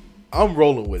 I'm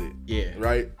rolling with it. Yeah.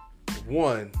 Right?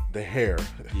 One, the hair.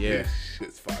 Yeah.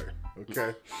 Shit's fire.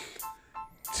 Okay.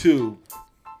 Two,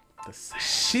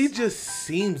 she just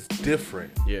seems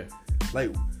different. Yeah.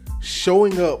 Like,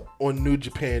 showing up on New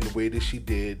Japan the way that she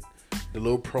did, the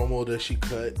little promo that she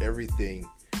cut, everything.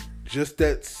 Just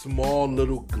that small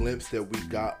little glimpse that we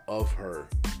got of her.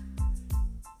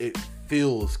 It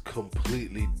feels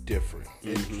completely different.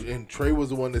 And Trey was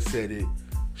the one that said it.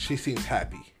 She seems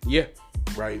happy. Yeah.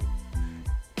 Right?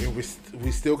 And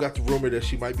we still got the rumor that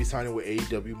she might be signing with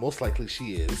AEW. Most likely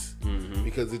she is.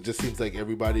 Because it just seems like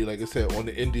everybody, like I said, on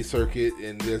the indie circuit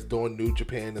and that's doing New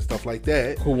Japan and stuff like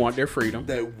that. Who want their freedom.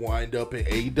 That wind up in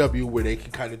AEW where they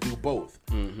can kind of do both.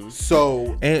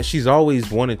 So. And she's always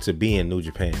wanted to be in New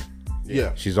Japan.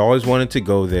 Yeah. She's always wanted to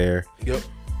go there. Yep.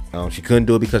 She couldn't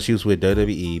do it because she was with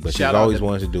WWE, but she's always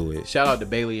wanted to do it. Shout out to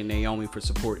Bailey and Naomi for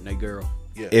supporting that girl.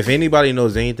 Yeah. If anybody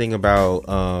knows anything about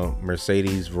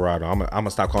Mercedes Verado, I'm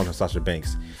gonna stop calling her Sasha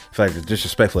Banks. I feel like it's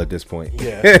disrespectful at this point.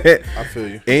 Yeah, I feel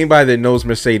you. Anybody that knows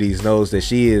Mercedes knows that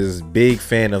she is big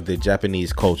fan of the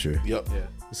Japanese culture. Yep. Yeah.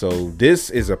 So this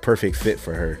is a perfect fit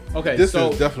for her. Okay, this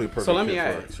is definitely perfect. So let me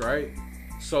ask, right?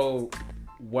 So,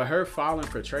 with her filing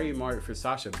for trademark for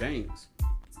Sasha Banks,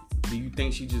 do you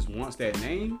think she just wants that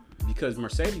name? Because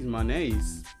Mercedes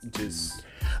Mone's just.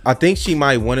 I think she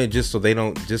might want it just so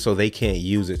they can't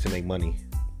use it to make money.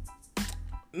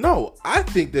 No, I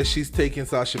think that she's taking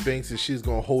Sasha Banks and she's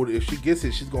gonna hold it. If she gets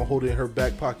it, she's gonna hold it in her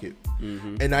back pocket.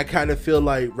 And I kind of feel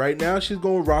like right now she's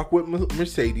gonna rock with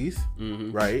Mercedes,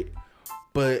 right?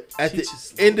 But at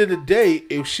the end of the day,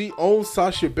 if she owns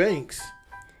Sasha Banks,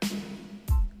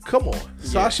 come on,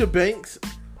 Sasha Banks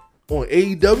on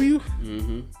AEW.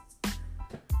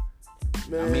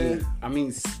 Man. I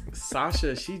mean,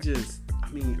 Sasha, she just.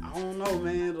 I mean, I don't know,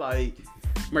 man. Like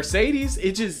Mercedes,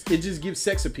 it just gives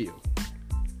sex appeal.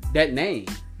 That name.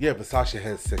 Yeah, but Sasha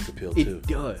has sex appeal too. It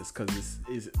does, because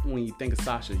it's when you think of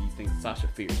Sasha, you think of Sasha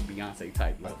Fierce, Beyonce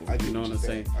type level. You know what I'm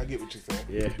saying? I get what you're saying.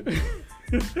 Yeah.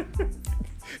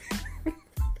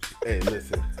 Hey,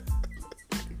 listen.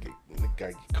 The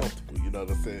guy get comfortable. You know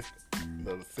what I'm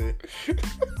saying?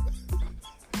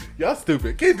 Y'all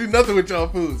stupid. Can't do nothing with y'all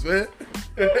foods, man.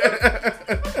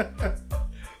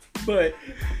 But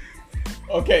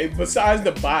okay, besides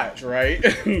the botch, right?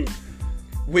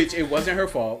 Which it wasn't her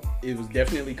fault. It was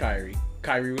definitely Kyrie.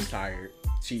 Kyrie was tired.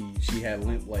 She had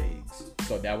limp legs.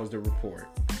 So that was the report.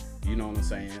 You know what I'm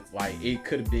saying? Like, it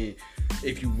could have been,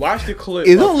 if you watch the clip.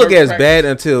 It don't look as bad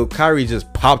until Kyrie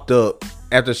just popped up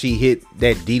after she hit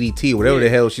that DDT or whatever the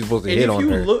hell she's supposed to hit on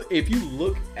her. If you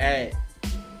look at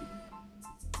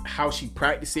how she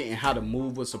practiced it and how the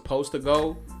move was supposed to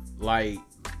go, like,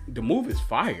 the move is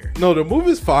fire. No, the move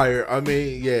is fire. I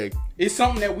mean, yeah. It's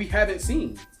something that we haven't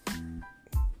seen.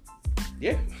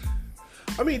 Yeah.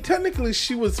 I mean, technically,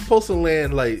 she was supposed to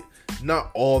land, like,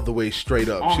 not all the way straight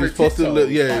up. On she was her supposed tiptoes,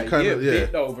 to, like, kind of,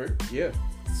 bent over. Yeah.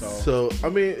 So, I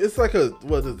mean, it's like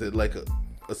what is it? Like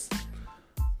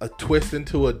a twist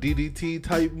into a DDT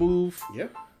type move. Yeah.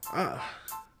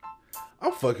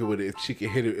 I'm fucking with it if she can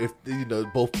hit it.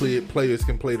 If both players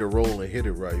can play the role and hit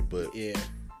it right. But yeah,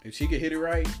 if she can hit it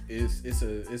right,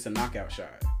 it's a knockout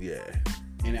shot. Yeah,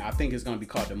 and I think it's gonna be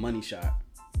called the money shot.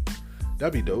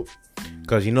 That'd be dope.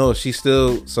 Cause she's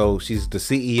the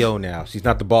CEO now. She's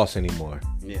not the boss anymore.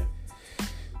 Yeah.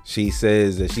 She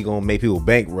says that she gonna make people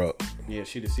bankrupt. Yeah,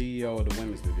 she the CEO of the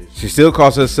women's division. She still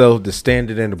calls herself the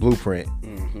standard and the blueprint.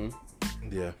 Mm-hmm.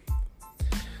 Yeah.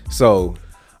 So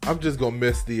I'm just gonna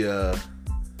miss the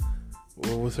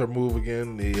what was her move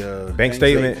again? The bank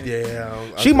statement.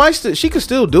 Yeah. She could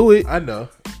still do it. I know.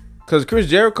 Cause Chris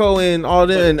Jericho and all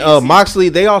that and Moxley,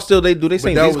 they same. They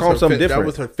just call something different. That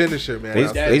was her finisher, man.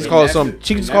 They just call something.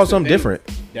 She can just call something different.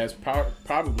 That's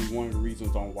probably one of the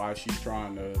reasons on why she's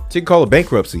trying to. She can call it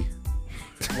bankruptcy.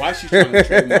 Why she's trying to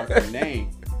trademark her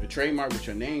name? The trademark with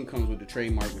your name comes with the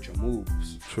trademark with your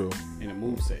moves. True. In a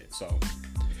moveset. So.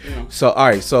 So all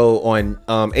right. So on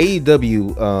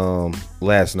AEW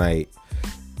last night,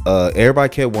 everybody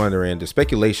kept wondering. The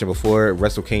speculation before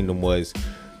Wrestle Kingdom was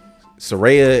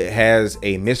Saraya has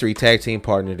a mystery tag team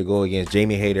partner to go against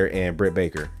Jamie Hayter and Britt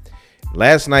Baker.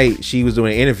 Last night, she was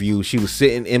doing an interview. She was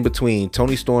sitting in between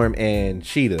Toni Storm and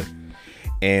Sheeta.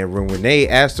 And when Renee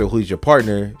asked her, who's your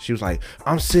partner? She was like,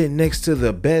 I'm sitting next to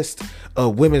the best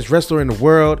women's wrestler in the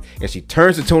world. And she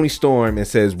turns to Toni Storm and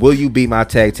says, will you be my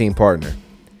tag team partner?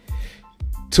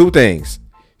 Two things.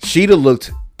 Sheeta looked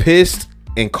pissed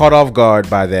and caught off guard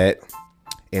by that.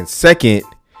 And second,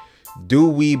 do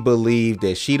we believe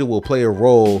that Sheeta will play a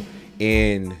role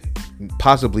in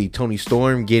possibly Toni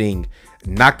Storm getting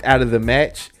knocked out of the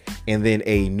match and then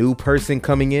a new person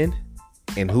coming in?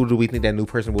 And who do we think that new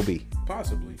person will be?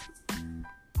 Possibly.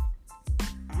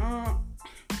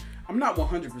 I'm not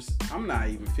 100%. I'm not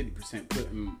even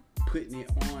 50% putting it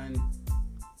on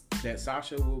that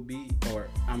Sasha will be, or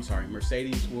I'm sorry,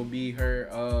 Mercedes will be her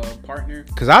partner.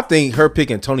 Because I think her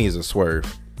picking Toni is a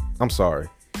swerve. I'm sorry.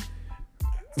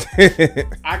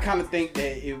 I kind of think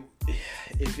that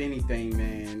if anything,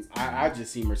 man, I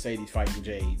just see Mercedes fighting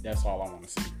Jade. That's all I want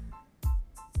to see.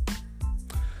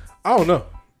 I don't know.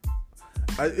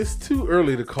 It's too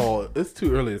early to call it. It's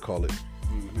too early to call it.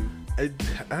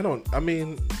 Mm-hmm. I don't. I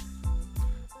mean,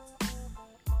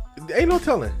 ain't no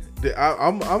telling.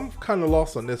 I'm kind of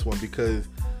lost on this one because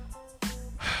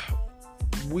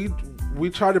we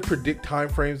try to predict time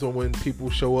frames on when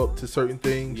people show up to certain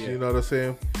things. Yeah. You know what I'm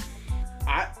saying?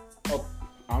 I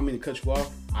don't mean to cut you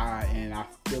off. I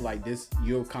feel like this.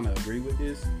 You'll kind of agree with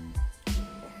this.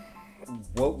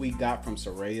 What we got from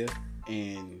Saraya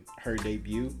and her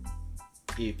debut.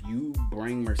 If you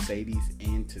bring Mercedes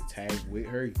in to tag with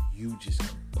her, you just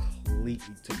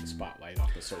completely took the spotlight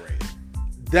off of Saraya.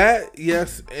 That,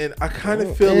 yes, and I kind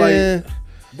of feel like...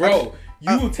 Bro,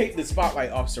 you will take the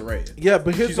spotlight off Saraya. Yeah,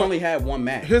 but she's only had one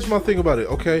match. Here's my thing about it,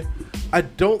 okay? I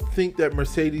don't think that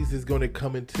Mercedes is going to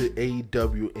come into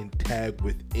AEW and tag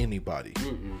with anybody.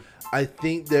 Mm-mm. I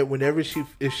think that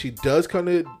if she does come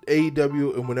to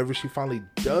AEW and whenever she finally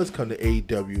does come to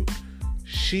AEW...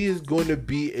 she is going to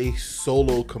be a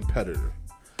solo competitor.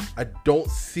 I don't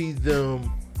see them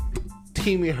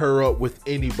teaming her up with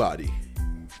anybody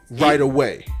right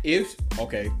away. And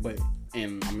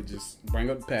I'm gonna just bring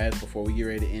up the past before we get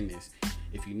ready to end this.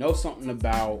 If you know something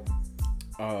about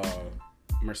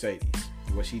Mercedes,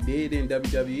 what she did in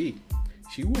WWE,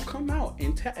 she will come out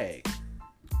and tag.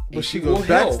 But she will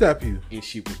backstab you. And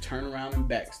she will turn around and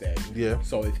backstab you. Yeah.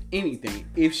 So if anything,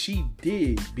 if she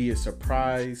did be a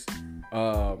surprise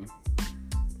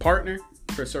partner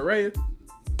for Saraya,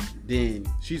 then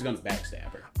she's gonna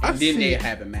backstab her. And then they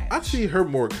have a match. I see her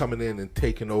more coming in and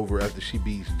taking over after she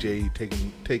beats Jade,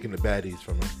 taking the baddies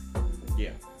from her.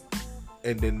 Yeah.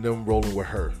 And then them rolling with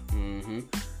her. Mm-hmm.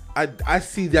 I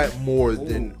see that more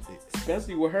than...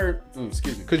 Especially with her,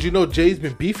 excuse me. Because Jay's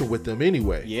been beefing with them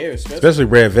anyway. Yeah, especially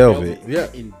Red Velvet. Yeah.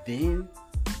 And then,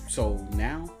 so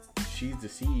now she's the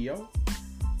CEO?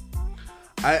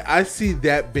 I see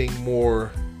that being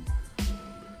more...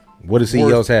 What do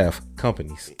CEOs have?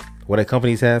 Companies. What do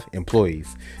companies have?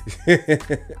 Employees.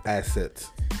 Assets.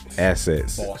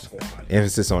 Boss squad.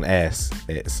 Emphasis on ass.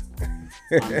 Yes. I'm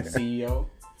the CEO,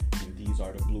 and these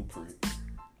are the blueprints.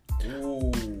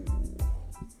 Ooh.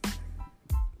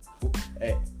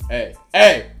 Hey.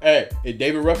 If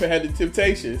David Ruffin had the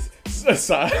Temptations,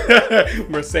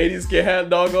 Mercedes can have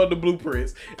dog on the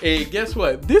blueprints. And guess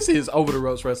what? This is Over the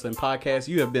Ropes Wrestling Podcast.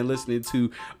 You have been listening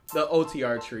to the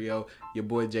OTR Trio. Your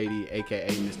boy JD, a.k.a.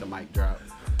 Mr. Mike Drop.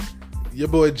 Your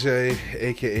boy Jay,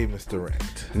 a.k.a. Mr.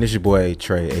 Rant. And this your boy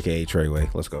Trey, a.k.a. Treyway.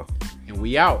 Let's go. And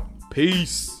we out.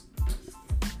 Peace.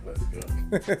 Let's go.